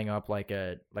was setting up like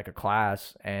a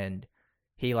class, and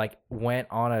he like went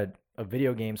on a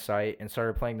video game site and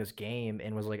started playing this game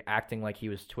and was like acting like he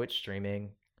was Twitch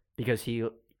streaming because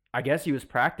I guess he was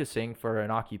practicing for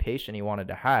an occupation he wanted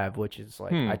to have, which is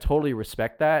like I totally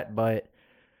respect that, but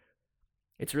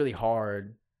it's really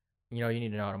hard. You need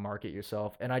to know how to market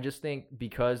yourself. And I just think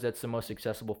because that's the most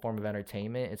accessible form of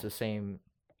entertainment, it's the same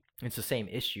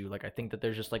issue. Like I think that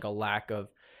there's just like a lack of,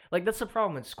 like that's the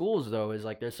problem in schools though, is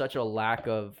like there's such a lack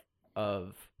of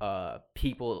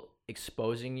people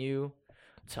exposing you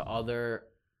to other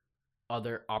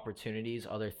opportunities,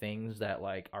 other things that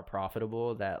like are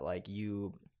profitable, that like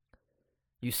you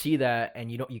see that and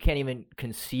you can't even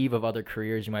conceive of other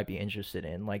careers you might be interested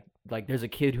in. Like there's a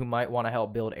kid who might want to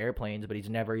help build airplanes, but he's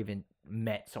never even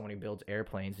met someone who builds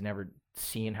airplanes, never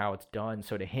seen how it's done.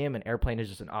 So to him, an airplane is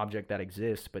just an object that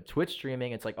exists. But Twitch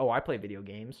streaming, it's like, oh, I play video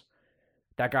games.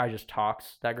 That guy just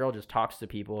talks. That girl just talks to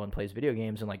people and plays video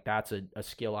games, and like that's a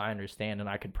skill I understand and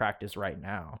I could practice right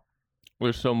now.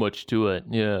 There's so much to it.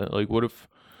 Yeah, like what if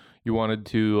you wanted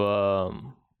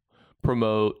to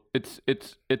promote? It's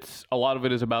a lot of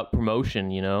it is about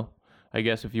promotion. I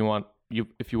guess if you want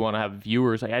to have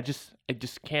viewers, like I just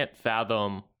can't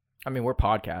fathom. I mean, we're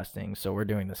podcasting, so we're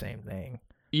doing the same thing.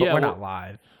 But Yeah, we're not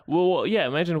live. Well, yeah.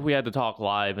 Imagine if we had to talk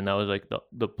live, and that was like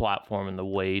the platform and the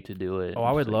way to do it. Oh,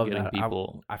 I would Just, like, love getting that.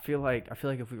 people. I feel like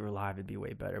if we were live, it'd be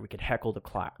way better. We could heckle the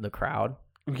crowd.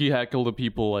 We heckle the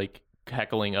people like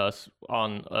heckling us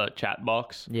on a chat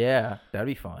box. Yeah, that'd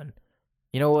be fun.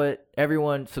 You know what?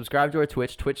 Everyone, subscribe to our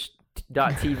Twitch,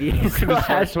 twitch.tv.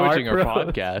 Start switching our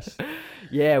 /ArtBros. podcast.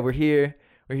 Yeah, we're here.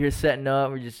 We're here setting up.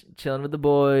 We're just chilling with the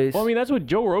boys. Well, I mean, that's what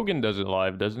Joe Rogan does it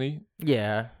live, doesn't he?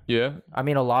 Yeah. Yeah. I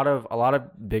mean, a lot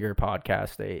of bigger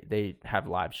podcasts, they have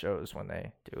live shows when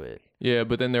they do it. Yeah,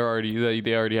 but then they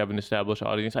already have an established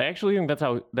audience. I actually think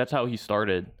that's how he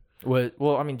started.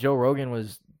 Well, I mean, Joe Rogan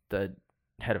was the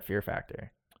head of Fear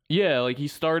Factor. Yeah, like he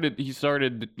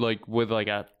started like with like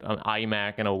an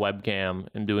iMac and a webcam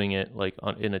and doing it like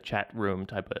in a chat room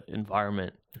type of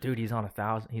environment. Dude, he's on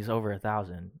 1,000. He's over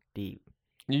 1,000 deep.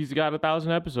 He's got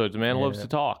 1,000 episodes. Man Yeah. loves to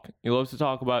talk. He loves to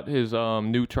talk about his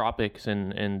new tropics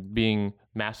and being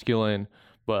masculine,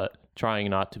 but trying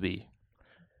not to be.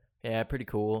 Yeah, pretty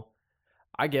cool.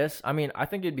 I guess. I mean, I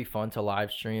think it'd be fun to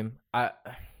live stream.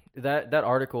 This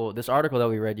article that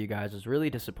we read, you guys, was really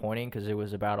disappointing because it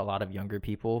was about a lot of younger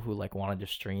people who like wanted to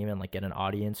stream and like get an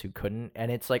audience who couldn't. And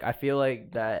it's like I feel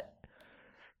like that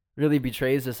really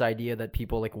betrays this idea that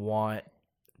people like want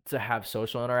to have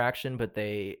social interaction, but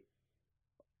they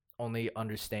only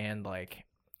understand like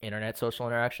internet social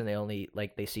interaction.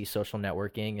 They see social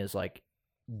networking as like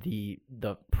the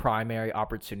primary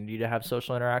opportunity to have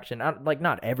social interaction.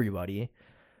 Not everybody,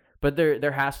 but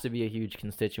there has to be a huge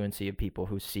constituency of people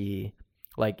who see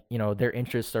like, their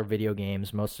interests are video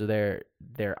games. Most of their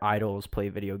idols play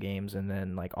video games, and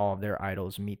then like all of their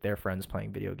idols meet their friends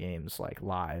playing video games like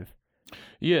live.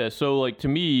 Yeah, so like to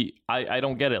me, I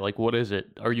don't get it. Like, what is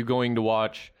it? Are you going to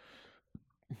watch,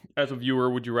 as a viewer,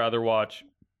 would you rather watch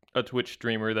a Twitch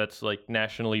streamer that's like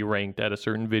nationally ranked at a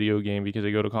certain video game because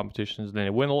they go to competitions and they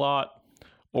win a lot?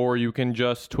 Or you can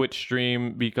just Twitch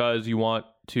stream because you want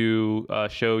to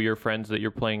show your friends that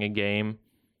you're playing a game,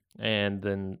 and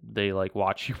then they like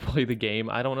watch you play the game.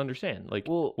 I don't understand. Like,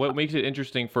 what makes it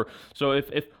interesting so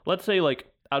if let's say like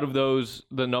out of those,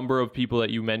 the number of people that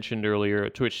you mentioned earlier,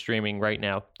 Twitch streaming right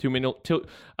now,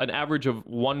 an average of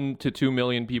 1 to 2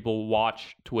 million people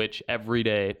watch Twitch every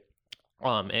day,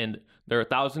 and there are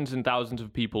thousands and thousands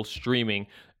of people streaming,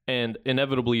 and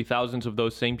inevitably thousands of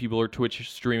those same people are Twitch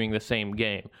streaming the same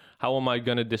game. How am I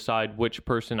going to decide which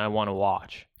person I want to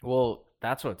watch? Well,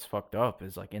 that's what's fucked up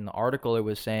is like in the article it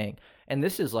was saying, and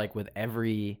this is like with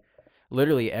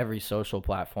literally every social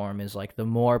platform, is like the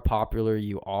more popular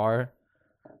you are,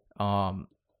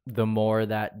 the more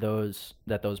that those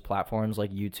platforms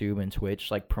like YouTube and Twitch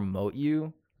like promote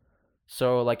you.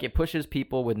 So like it pushes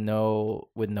people with no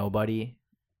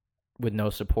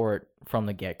support from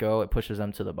the get-go. It pushes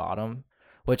them to the bottom,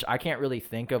 which I can't really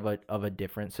think of a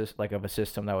different of a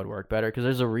system that would work better, because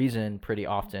there's a reason pretty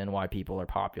often why people are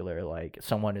popular, like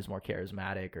someone is more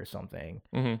charismatic or something.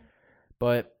 Mm-hmm.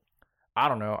 But I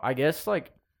don't know, I guess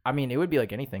like, I mean, it would be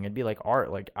like anything. It'd be like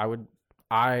art. Like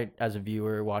I as a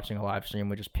viewer watching a live stream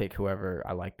would just pick whoever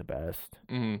I like the best.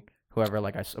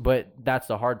 Mm-hmm. But that's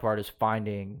the hard part, is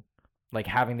finding, like,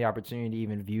 having the opportunity to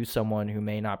even view someone who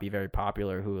may not be very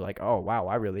popular, who like, oh wow,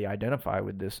 I really identify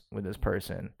with this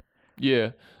person.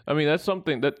 Yeah, I mean that's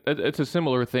something that it's a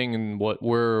similar thing in what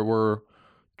we're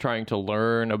trying to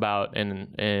learn about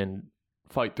and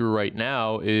fight through right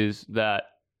now, is that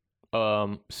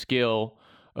skill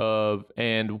of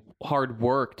and hard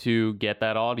work to get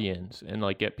that audience and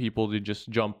like get people to just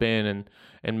jump in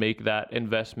and make that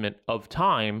investment of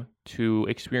time to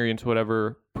experience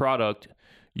whatever product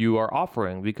you are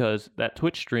offering, because that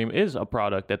Twitch stream is a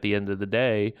product at the end of the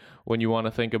day. When you want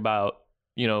to think about,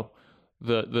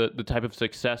 the type of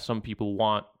success some people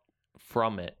want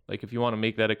from it, like if you want to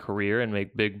make that a career and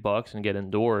make big bucks and get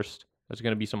endorsed, there's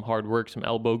going to be some hard work, some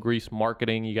elbow grease,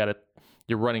 marketing.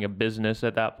 You're running a business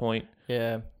at that point.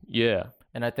 Yeah.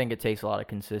 And I think it takes a lot of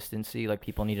consistency. Like,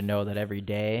 people need to know that every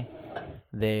day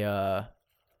they're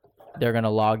going to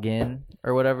log in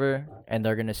or whatever, and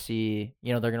they're going to see,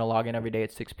 they're going to log in every day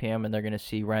at 6 p.m. and they're going to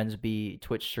see Rensby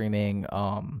Twitch streaming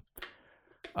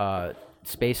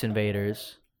Space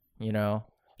Invaders, Yeah.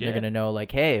 They're going to know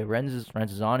like, hey, Renz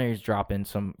is on here. He's dropping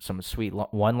some sweet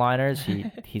one-liners.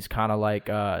 He's kind of like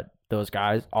those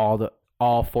guys, all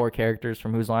 4 characters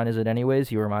from Whose Line Is It Anyways?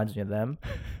 He reminds me of them.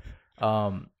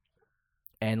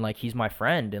 And like, he's my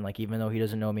friend, and like, even though he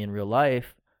doesn't know me in real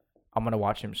life, I'm gonna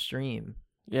watch him stream.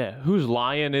 Yeah, whose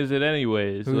lion is it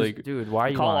anyways? Like, Dude, why are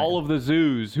you call lying? all of the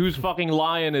zoos. Whose fucking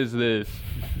lion is this?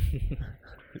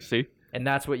 See? And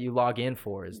that's what you log in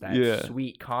for, is that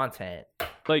sweet content.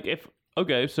 Like,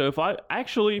 so if I'm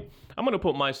going to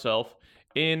put myself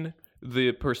in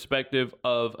the perspective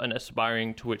of an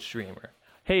aspiring Twitch streamer.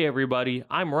 Hey, everybody,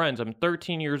 I'm Renz. I'm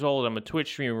 13 years old. I'm a Twitch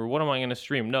streamer. What am I going to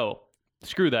stream? No.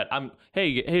 Screw that.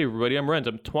 Hey everybody, I'm Renz.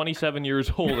 I'm 27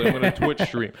 years old. I'm going to Twitch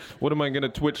stream. What am I going to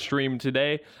Twitch stream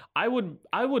today? I would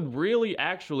really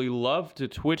actually love to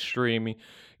Twitch stream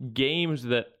games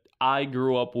that I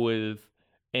grew up with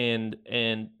and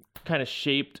kind of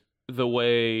shaped the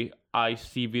way I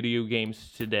see video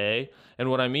games today. And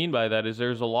what I mean by that is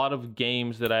there's a lot of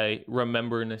games that I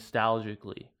remember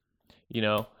nostalgically. You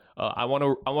know, I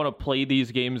want to play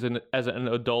these games as an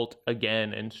adult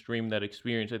again and stream that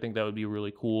experience. I think that would be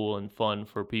really cool and fun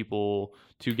for people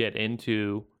to get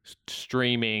into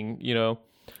streaming, you know.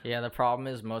 Yeah, the problem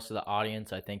is most of the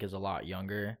audience, I think, is a lot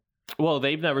younger. Well,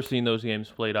 they've never seen those games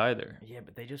played either. Yeah,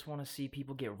 but they just want to see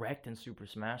people get wrecked in Super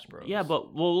Smash Bros. Yeah,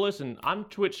 but, listen, I'm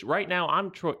Twitch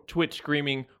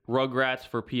streaming Rugrats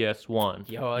for PS1.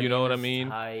 Yo, you know what I mean?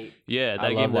 Tight. Yeah, that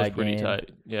game was pretty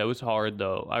tight. Yeah, it was hard,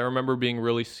 though. I remember being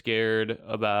really scared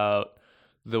about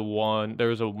there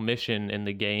was a mission in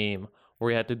the game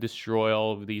where you had to destroy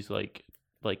all of these, like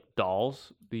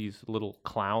dolls, these little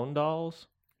clown dolls.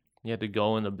 You had to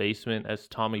go in the basement as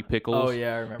Tommy Pickles. Oh,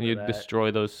 yeah, I remember and you'd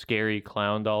destroy those scary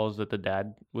clown dolls that the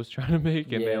dad was trying to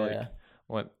make. And they,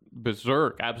 went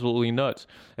berserk, absolutely nuts.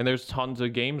 And there's tons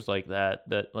of games like that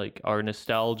are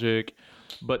nostalgic.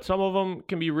 But some of them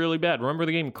can be really bad. Remember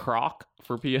the game Croc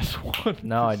for PS1?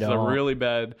 No, I don't. It's a really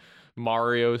bad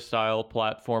Mario-style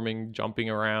platforming, jumping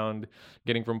around,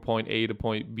 getting from point A to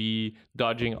point B,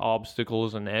 dodging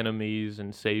obstacles and enemies,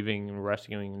 and saving and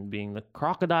rescuing and being the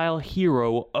crocodile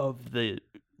hero of the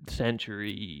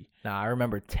century. Nah, I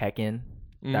remember Tekken.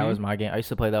 That was my game. I used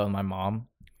to play that with my mom.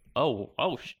 Oh,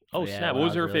 Yeah, snap. What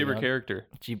was her really favorite young. character?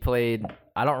 She played,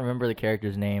 I don't remember the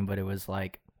character's name, but it was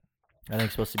like, I think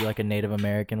supposed to be like a Native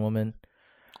American woman.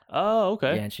 Oh,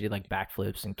 okay. Yeah, and she did like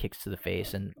backflips and kicks to the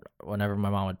face. And whenever my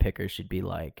mom would pick her, she'd be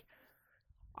like,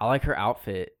 I like her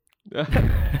outfit.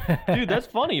 Dude, that's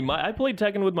funny. I played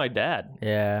Tekken with my dad.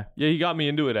 Yeah. Yeah, he got me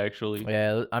into it, actually.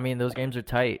 Yeah, I mean, those games are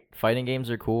tight. Fighting games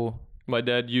are cool. My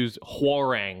dad used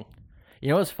Hwoarang. You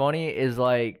know what's funny is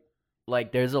like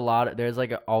there's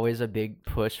always a big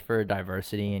push for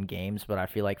diversity in games, but I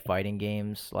feel like fighting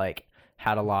games like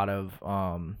had a lot of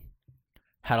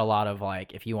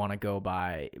like, if you want to go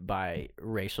by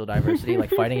racial diversity, like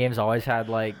fighting games always had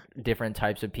like different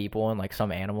types of people and like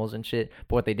some animals and shit.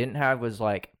 But what they didn't have was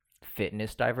like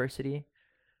fitness diversity.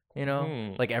 You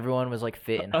know, like everyone was like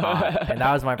fit and hot, and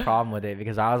that was my problem with it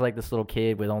because I was like this little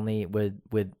kid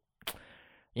with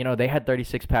you know, they had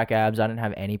 36-pack abs. I didn't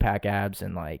have any pack abs,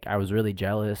 and like I was really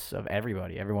jealous of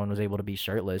everybody. Everyone was able to be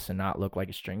shirtless and not look like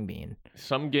a string bean.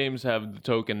 Some games have the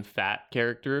token fat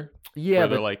character. Yeah,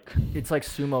 but like it's like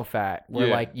sumo fat, where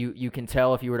like you can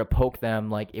tell if you were to poke them,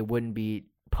 like it wouldn't be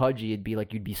pudgy. It'd be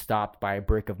like you'd be stopped by a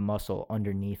brick of muscle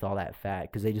underneath all that fat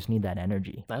because they just need that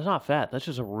energy. That's not fat. That's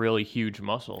just a really huge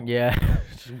muscle. Yeah,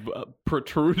 it's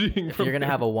protruding. If you're gonna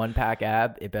have a 1-pack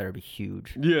ab, it better be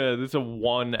huge. Yeah, that's a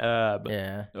 1 ab.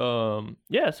 Yeah.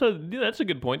 Yeah. So that's a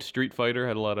good point. Street Fighter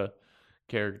had a lot of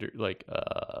character like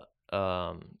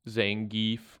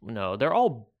Zangief. No, they're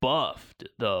all buffed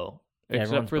though. Yeah,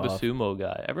 except for buff. The sumo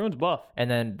guy. Everyone's buff. And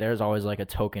then there's always like a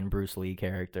token Bruce Lee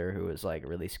character who is like a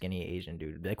really skinny Asian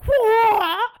dude. Be like,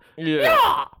 whoa!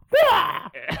 Yeah.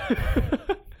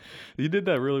 You did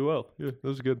that really well. Yeah, that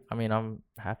was good. I mean, I'm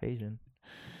half Asian.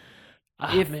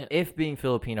 If being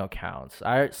Filipino counts.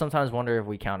 I sometimes wonder if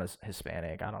we count as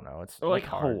Hispanic. I don't know. It's like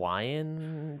hard.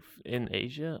 Hawaiian in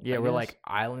Asia. Yeah, we're like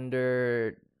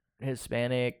Islander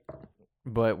Hispanic,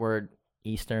 but we're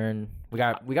Eastern. We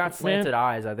got slanted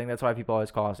eyes. I think that's why people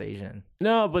always call us Asian.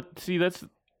 No, but see, that's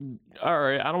all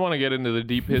right. I don't want to get into the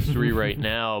deep history right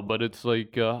now, but it's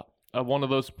like one of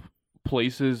those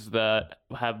places that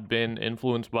have been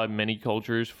influenced by many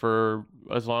cultures for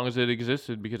as long as it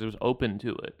existed because it was open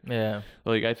to it. Yeah.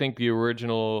 Like I think the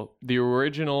original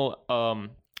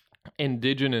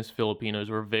indigenous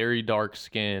Filipinos were very dark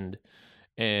skinned,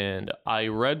 and I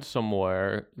read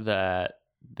somewhere that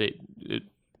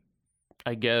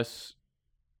I guess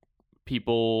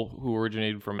people who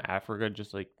originated from Africa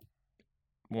just like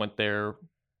went there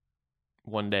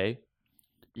one day.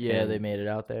 Yeah, they made it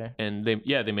out there. And they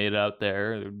made it out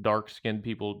there. Dark-skinned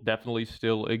people definitely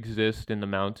still exist in the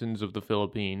mountains of the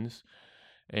Philippines.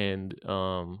 And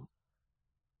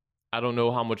I don't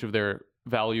know how much of their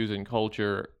values and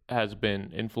culture has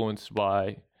been influenced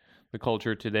by the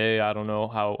culture today. I don't know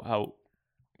how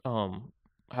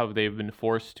they've been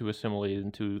forced to assimilate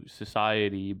into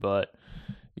society, but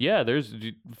yeah,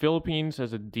 Philippines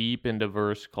has a deep and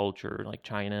diverse culture. Like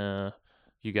China,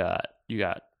 you got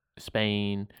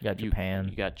Spain, You got Japan.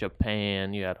 you got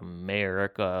Japan, you got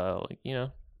America, like, you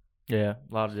know. Yeah,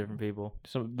 a lot of different people.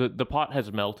 So the pot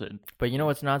has melted. But you know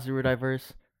what's not super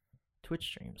diverse? Twitch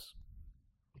streams.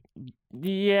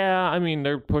 Yeah, I mean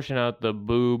they're pushing out the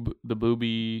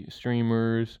booby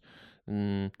streamers,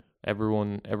 and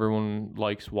everyone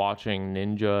likes watching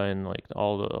Ninja and like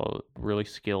all the really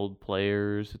skilled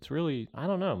players. It's really, I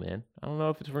don't know, man. I don't know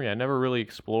if it's for me. I never really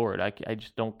explored. I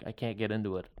can't get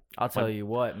into it. I'll tell you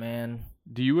what, man.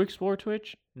 Do you explore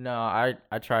Twitch? No,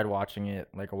 I tried watching it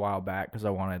like a while back because I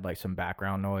wanted like some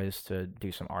background noise to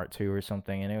do some art to or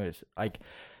something, and it was like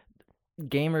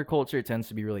gamer culture tends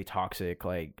to be really toxic.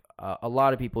 Like a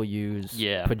lot of people use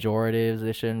pejoratives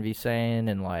they shouldn't be saying,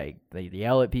 and like they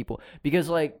yell at people because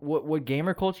like what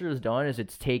gamer culture has done is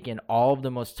it's taken all of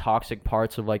the most toxic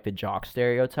parts of like the jock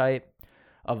stereotype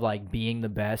of like being the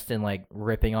best and like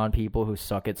ripping on people who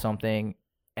suck at something,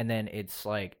 and then it's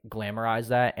like glamorized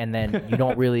that, and then you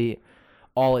don't really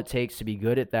all it takes to be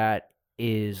good at that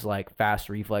is like fast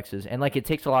reflexes, and like it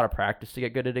takes a lot of practice to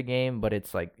get good at a game, but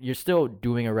it's like you're still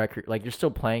doing a record, like you're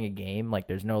still playing a game, like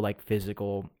there's no like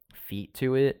physical feat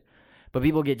to it, but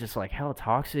people get just like hella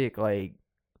toxic, like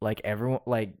everyone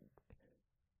like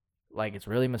it's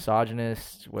really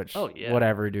misogynist, which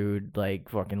whatever, dude, like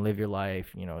fucking live your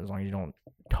life, you know, as long as you don't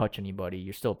touch anybody,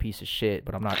 you're still a piece of shit,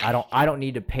 but I don't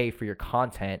need to pay for your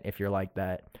content if you're like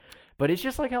that. But it's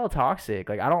just like hella toxic.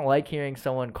 Like I don't like hearing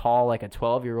someone call like a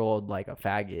 12-year-old like a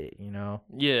faggot, you know?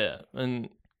 Yeah, and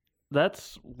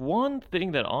that's one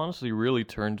thing that honestly really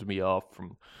turns me off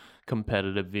from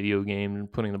competitive video games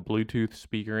and putting a Bluetooth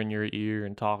speaker in your ear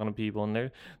and talking to people, and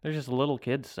they're just little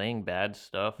kids saying bad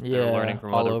stuff. They're learning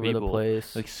from all other over people, the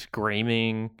place, like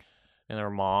screaming, and their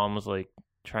mom's like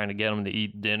trying to get them to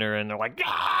eat dinner, and they're like,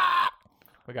 ah!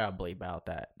 We gotta bleep out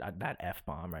that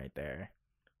F-bomb right there.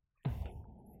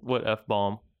 What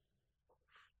F-bomb?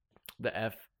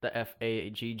 The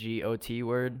F-A-G-G-O-T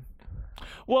word.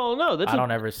 Well, no, I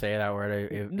don't ever say that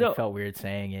word. It felt weird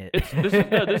saying it.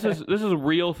 This is a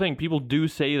real thing. People do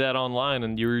say that online,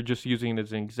 and you're just using it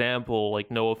as an example.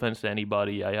 Like, no offense to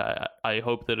anybody. I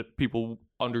hope that people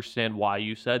understand why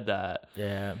you said that.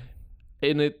 Yeah.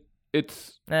 And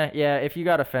it's yeah. If you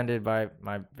got offended by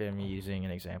me using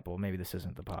an example, maybe this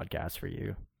isn't the podcast for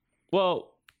you. Well.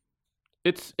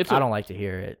 I don't like to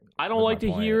hear it. I don't like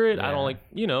to hear it. Yeah. I don't like,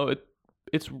 you know,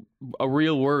 it's a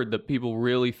real word that people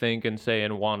really think and say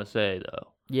and want to say, though.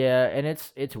 Yeah, and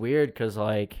it's weird because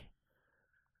like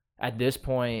at this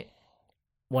point,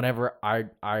 whenever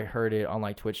I heard it on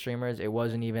like Twitch streamers, it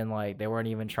wasn't even like they weren't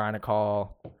even trying to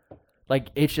call. Like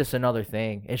it's just another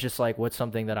thing. It's just like what's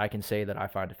something that I can say that I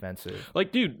find offensive.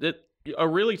 Like, dude, a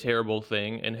really terrible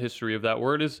thing in history of that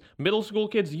word is middle school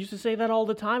kids used to say that all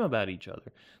the time about each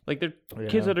other. Like they're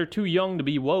kids that are too young to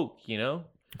be woke, you know?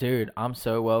 Dude, I'm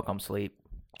so woke, I'm sleep.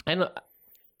 And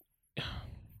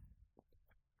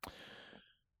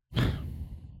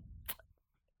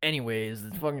anyways,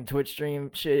 the fucking Twitch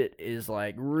stream shit is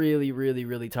like really, really,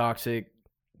 really toxic.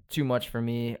 Too much for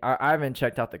me. I haven't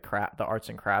checked out the arts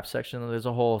and crafts section. There's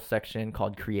a whole section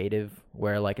called creative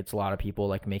where like it's a lot of people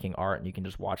like making art and you can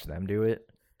just watch them do it.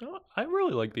 Oh, I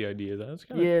really like the idea of that. It's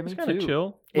kind of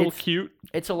chill, a little cute.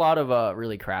 It's a lot of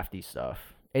really crafty stuff.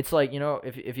 It's like, you know,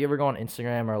 if you ever go on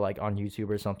Instagram or like on YouTube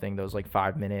or something, those like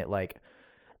 5-minute like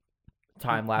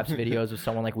time lapse videos of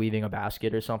someone like weaving a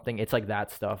basket or something. It's like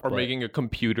that stuff. Or making a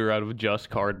computer out of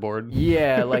just cardboard.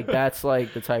 Yeah, like that's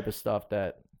like the type of stuff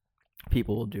that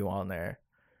people will do on there.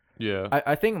 Yeah.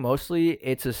 I think mostly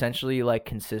it's essentially like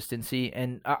consistency,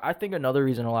 and I think another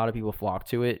reason a lot of people flock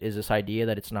to it is this idea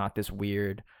that it's not this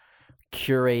weird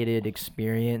curated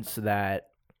experience that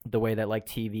the way that like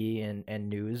TV and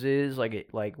news is, like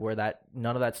it, like where that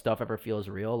none of that stuff ever feels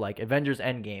real. Like Avengers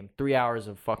Endgame, 3 hours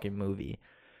of fucking movie,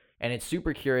 and it's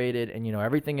super curated, and you know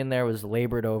everything in there was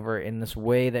labored over in this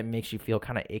way that makes you feel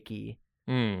kind of icky.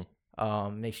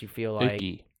 Makes you feel like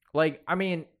icky. Like I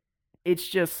mean, it's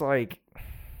just like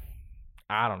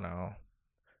I don't know.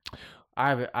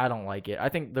 I don't like it. I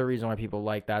think the reason why people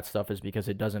like that stuff is because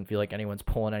it doesn't feel like anyone's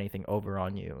pulling anything over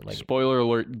on you. Like spoiler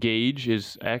alert, Gage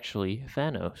is actually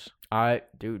Thanos.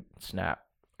 Dude, snap.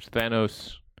 It's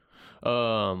Thanos.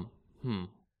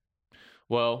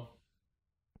 Well,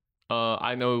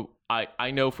 I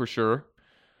know for sure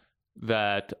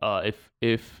that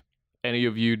if any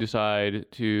of you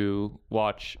decide to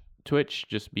watch Twitch,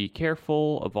 just be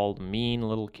careful of all the mean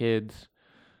little kids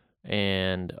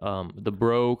and the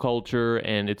bro culture.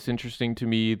 And it's interesting to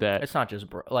me that It's not just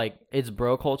it's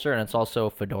bro culture, and it's also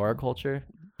fedora culture.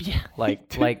 yeah,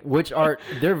 Which are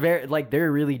they're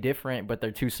they're really different, but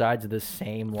they're two sides of the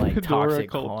same Fedora toxic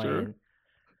culture. coin.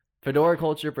 Fedora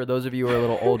culture, for those of you who are a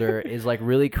little older, is like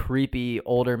really creepy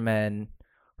older men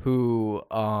who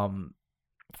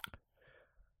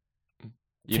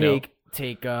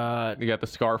take you got the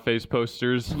Scarface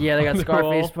posters. yeah, they got on the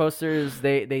Scarface wall. posters.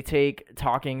 They take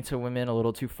talking to women a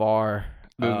little too far.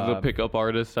 The pickup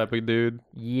artist type of dude.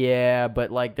 Yeah, but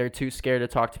like they're too scared to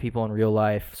talk to people in real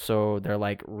life, so they're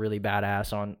like really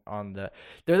badass on the.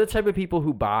 They're the type of people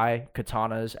who buy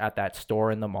katanas at that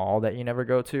store in the mall that you never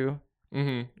go to.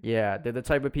 Mm-hmm. Yeah, they're the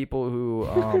type of people who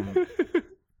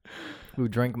who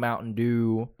drink Mountain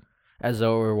Dew as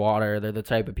though it were water. They're the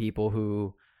type of people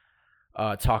who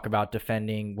talk about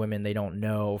defending women they don't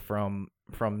know from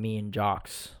me and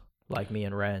jocks like me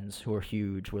and Renz, who are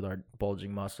huge with our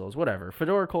bulging muscles. Whatever.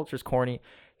 Fedora culture's corny.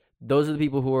 Those are the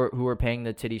people who are paying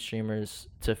the titty streamers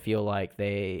to feel like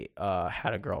they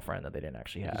had a girlfriend that they didn't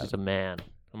actually have. This is a man.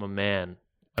 I'm a man.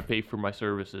 I pay for my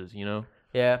services. You know.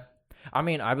 Yeah, I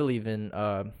mean, I believe in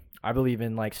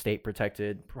like state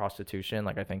protected prostitution.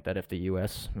 Like, I think that if the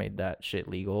U.S. made that shit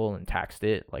legal and taxed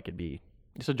it, like it'd be.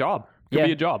 It's a job. Could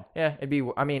be a job. Yeah, it'd be.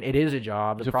 I mean, it is a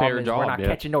job. It's The a problem fair is job, we're not yeah.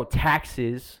 catching no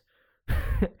taxes,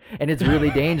 and it's really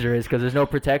dangerous because there's no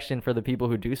protection for the people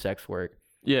who do sex work.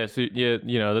 Yeah. So yeah,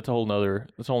 that's a whole nother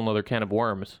can of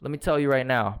worms. Let me tell you right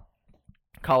now,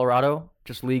 Colorado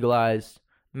just legalized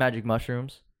magic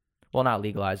mushrooms. Well, not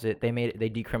legalized it. They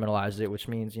decriminalized it, which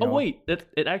means Oh wait,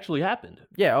 it actually happened.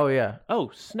 Yeah. Oh yeah.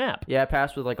 Oh snap. Yeah, it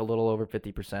passed with like a little over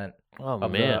 50% Oh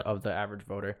of man. of the average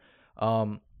voter.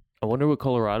 I wonder what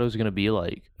Colorado's gonna be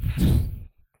like.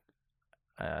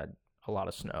 A lot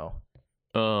of snow.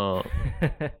 Uh,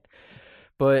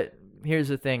 But here's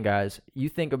the thing, guys. You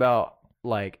think about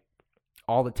like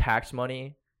all the tax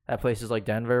money that places like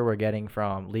Denver were getting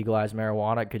from legalized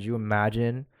marijuana. Could you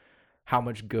imagine how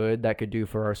much good that could do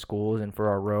for our schools and for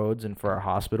our roads and for our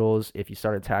hospitals if you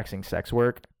started taxing sex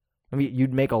work? I mean,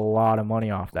 you'd make a lot of money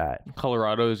off that.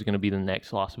 Colorado is gonna be the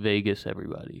next Las Vegas.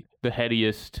 Everybody, the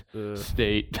headiest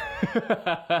state.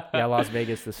 Yeah, Las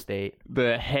Vegas, the state.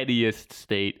 The headiest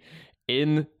state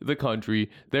in the country.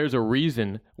 There's a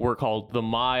reason we're called the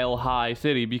Mile High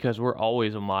City, because we're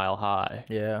always a mile high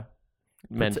Yeah.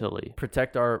 mentally.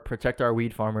 Protect our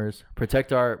weed farmers.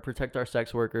 Protect our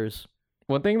sex workers.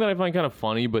 One thing that I find kind of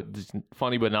funny but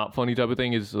not funny type of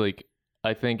thing is, like,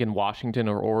 I think in Washington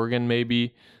or Oregon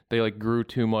maybe they like grew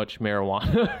too much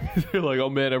marijuana. They're like, oh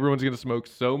man, everyone's gonna smoke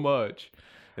so much,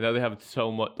 and now they have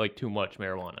so much, like, too much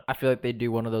marijuana. I feel like they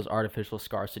do one of those artificial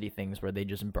scarcity things where they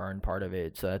just burn part of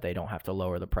it so that they don't have to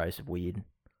lower the price of weed.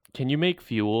 Can you make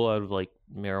fuel out of like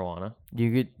marijuana?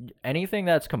 You could anything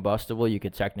that's combustible you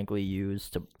could technically use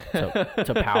to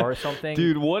power something.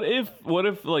 Dude, what if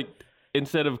like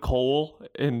instead of coal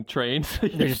and trains, They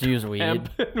just use weed.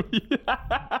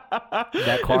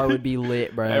 That car would be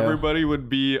lit, bro. Everybody would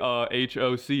be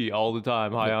HOC all the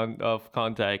time, high on of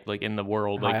contact, like in the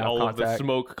world, like High on all of the contact.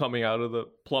 smoke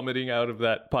plummeting out of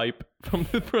that pipe from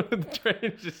the front of the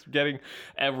train, just getting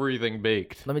everything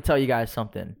baked. Let me tell you guys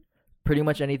something. Pretty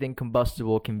much anything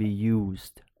combustible can be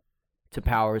used to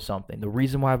power something. The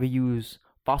reason why we use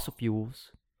fossil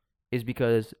fuels is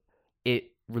because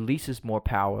it releases more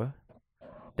power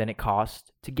than it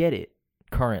costs to get it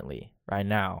currently, right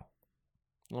now.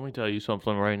 Let me tell you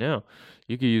something right now.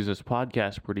 You could use this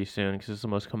podcast pretty soon because it's the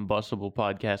most combustible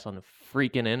podcast on the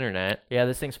freaking internet. Yeah,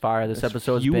 this thing's fire. This It's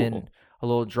episode's fuel. been a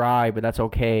little dry, but that's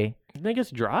okay. You think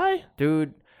it's dry?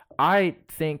 Dude, I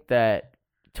think that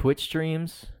Twitch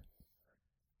streams,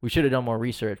 we should have done more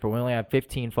research, but we only have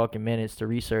 15 fucking minutes to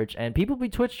research, and people be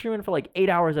Twitch streaming for like 8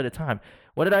 hours at a time.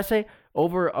 What did I say?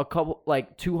 Over a couple,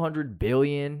 like 200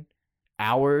 billion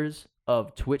hours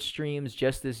of Twitch streams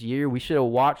just this year. We should have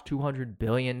watched 200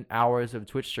 billion hours of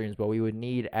Twitch streams, but we would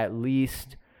need at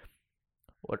least,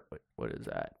 what is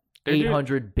that?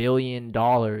 $800 billion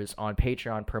on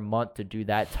Patreon per month to do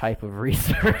that type of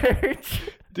research.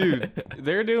 Dude,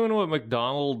 they're doing what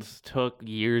McDonald's took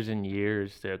years and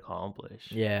years to accomplish.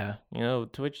 Yeah. You know,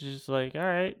 Twitch is just like, all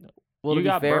right. Well, You to be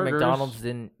got fair, burgers. McDonald's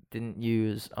didn't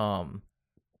use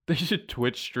They should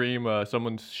Twitch stream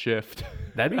someone's shift.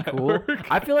 That'd be at cool. work.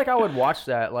 I feel like I would watch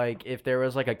that. Like if there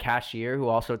was like a cashier who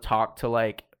also talked to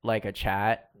like a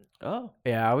chat. Oh.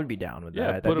 Yeah, I would be down with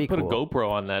Yeah, that. put That'd be a cool. GoPro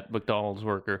on that McDonald's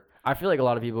worker. I feel like a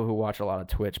lot of people who watch a lot of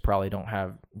Twitch probably don't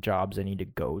have jobs they need to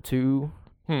go to.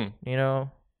 You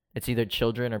know, it's either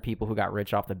children or people who got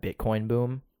rich off the Bitcoin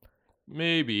boom.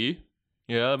 Maybe.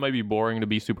 Yeah, it might be boring to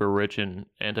be super rich and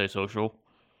antisocial.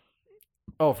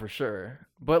 Oh, for sure.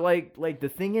 But like the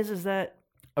thing is that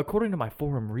according to my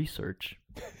forum research,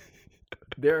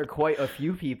 there are quite a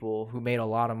few people who made a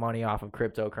lot of money off of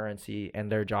cryptocurrency,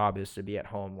 and their job is to be at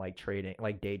home like trading,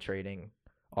 like day trading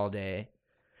all day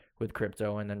with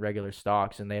crypto and then regular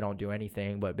stocks, and they don't do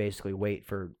anything but basically wait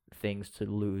for things to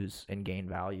lose and gain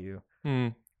value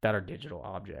that are digital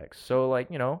objects. So like,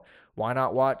 why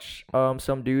not watch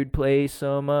some dude play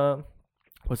some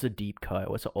what's a deep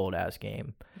cut? What's an old ass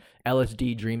game?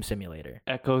 LSD Dream Simulator.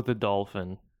 Echo the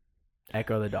Dolphin.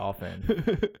 Echo the Dolphin.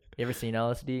 You ever seen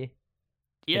LSD?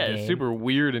 Yeah, it's super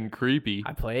weird and creepy.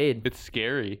 I played. It's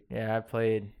scary. Yeah, I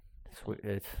played.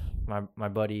 It's my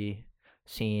buddy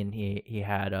Scene. He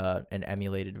had an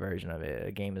emulated version of it.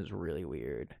 The game is really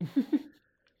weird.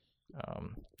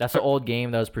 That's an old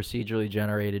game that was procedurally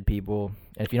generated, people.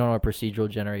 And if you don't know what procedural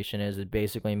generation is, it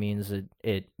basically means that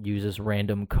it uses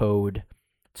random code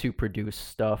to produce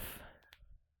stuff.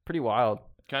 Pretty wild.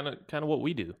 Kind of what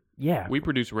we do. Yeah. We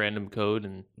produce random code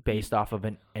and based off of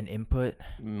an input.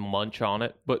 Munch on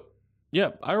it. But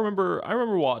yeah, I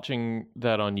remember watching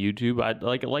that on YouTube. I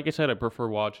like I said, I prefer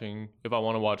watching if I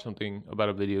want to watch something about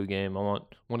a video game. I want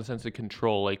a sense of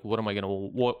control. Like what am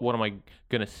I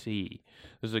gonna see?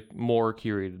 There's a more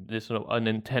curated, this an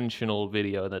intentional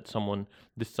video that someone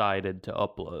decided to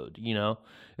upload,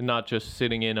 and not just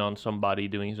sitting in on somebody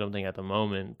doing something at the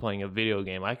moment, playing a video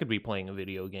game. I could be playing a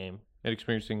video game and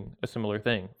experiencing a similar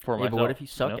thing for myself. But what if you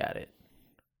suck at it?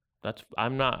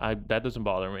 That doesn't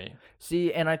bother me.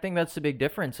 See, and I think that's the big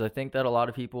difference. I think that a lot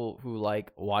of people who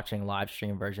like watching live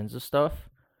stream versions of stuff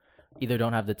either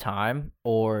don't have the time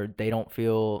or they don't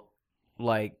feel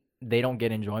like they don't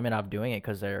get enjoyment out of doing it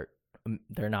because they're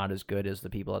not as good as the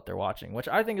people that they're watching, which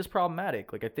I think is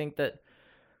problematic. Like, I think that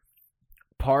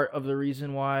part of the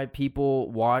reason why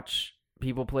people watch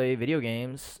people play video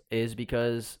games is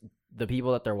because the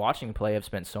people that they're watching play have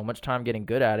spent so much time getting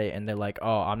good at it, and they're like,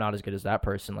 oh, I'm not as good as that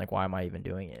person. Like, why am I even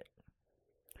doing it?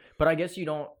 But I guess you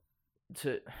don't,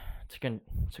 to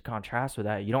contrast with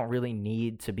that, you don't really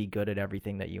need to be good at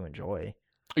everything that you enjoy.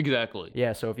 Exactly.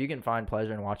 Yeah, so if you can find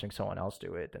pleasure in watching someone else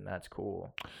do it, then that's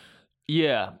cool.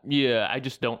 Yeah, I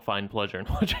just don't find pleasure in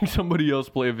watching somebody else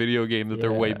play a video game that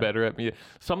they're way better at me.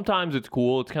 Sometimes it's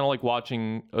cool. It's kind of like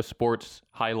watching a sports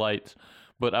highlights,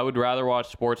 but I would rather watch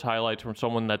sports highlights from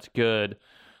someone that's good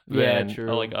than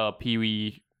like a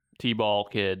Pee-wee T-ball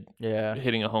kid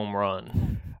hitting a home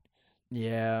run.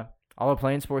 Yeah. Although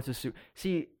playing sports is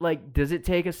see, like, does it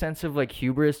take a sense of like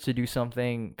hubris to do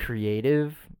something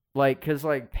creative? Like, because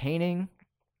like painting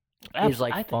is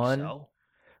like fun, so.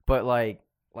 But like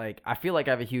I feel like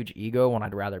I have a huge ego when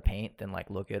I'd rather paint than like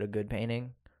look at a good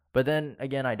painting. But then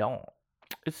again, I don't.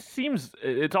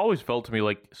 It's always felt to me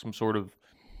like some sort of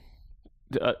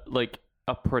like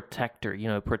a protector.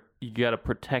 You got to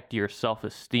protect your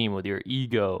self-esteem with your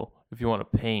ego if you want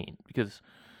to paint, because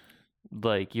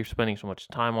like you're spending so much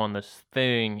time on this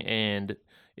thing, and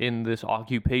in this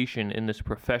occupation, in this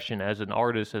profession, as an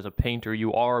artist, as a painter,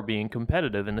 you are being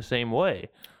competitive in the same way,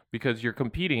 because you're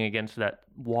competing against that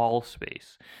wall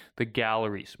space, the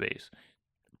gallery space,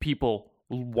 people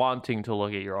wanting to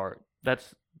look at your art.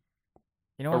 That's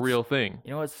a real thing.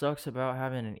 You know what sucks about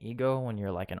having an ego when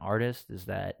you're like an artist is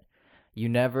that you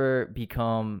never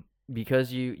become,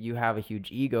 because you have a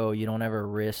huge ego, you don't ever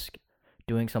risk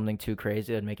doing something too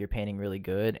crazy that'd make your painting really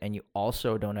good, and you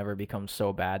also don't ever become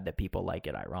so bad that people like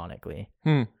it, ironically.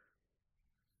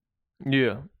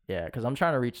 Yeah, because I'm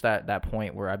trying to reach that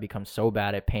point where I become so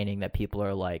bad at painting that people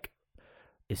are like,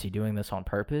 is he doing this on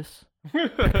purpose?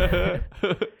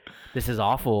 This is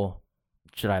awful.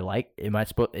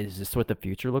 Is this what the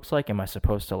future looks like? Am I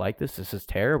supposed to like this? This is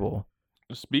terrible.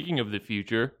 Speaking of the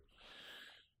future,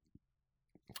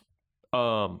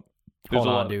 hold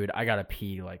on, dude. I gotta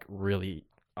pee. Like, really.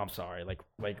 I'm sorry. Like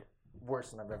worse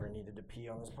than I've ever needed to pee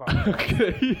on this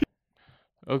podcast.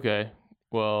 Okay.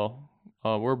 Well,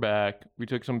 we're back. We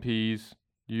took some pees,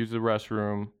 used the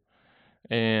restroom,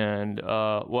 and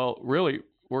well, really,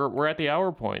 we're at the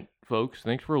hour point, folks.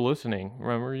 Thanks for listening.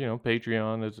 Remember,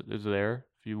 Patreon is there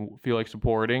if you feel like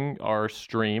supporting our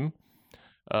stream.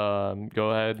 Go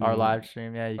ahead. Our live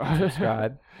stream, yeah. You can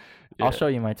subscribe. Yeah. I'll show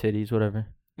you my titties, whatever.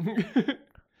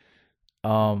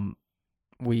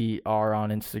 We are on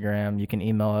Instagram. You can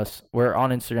email us. We're on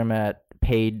Instagram at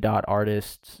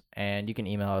paid.artists, and you can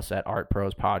email us at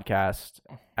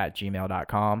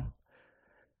artprospodcast@gmail.com.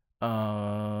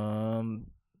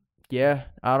 Yeah,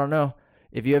 I don't know.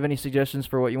 If you have any suggestions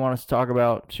for what you want us to talk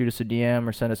about, shoot us a DM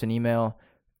or send us an email.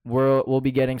 We'll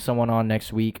be getting someone on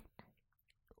next week,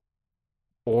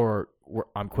 or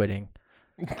I'm quitting.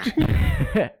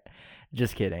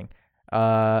 Just kidding.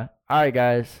 All right,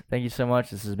 guys. Thank you so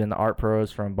much. This has been the Art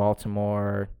Pros from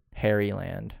Baltimore,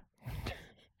 Harryland.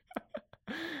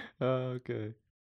 Okay.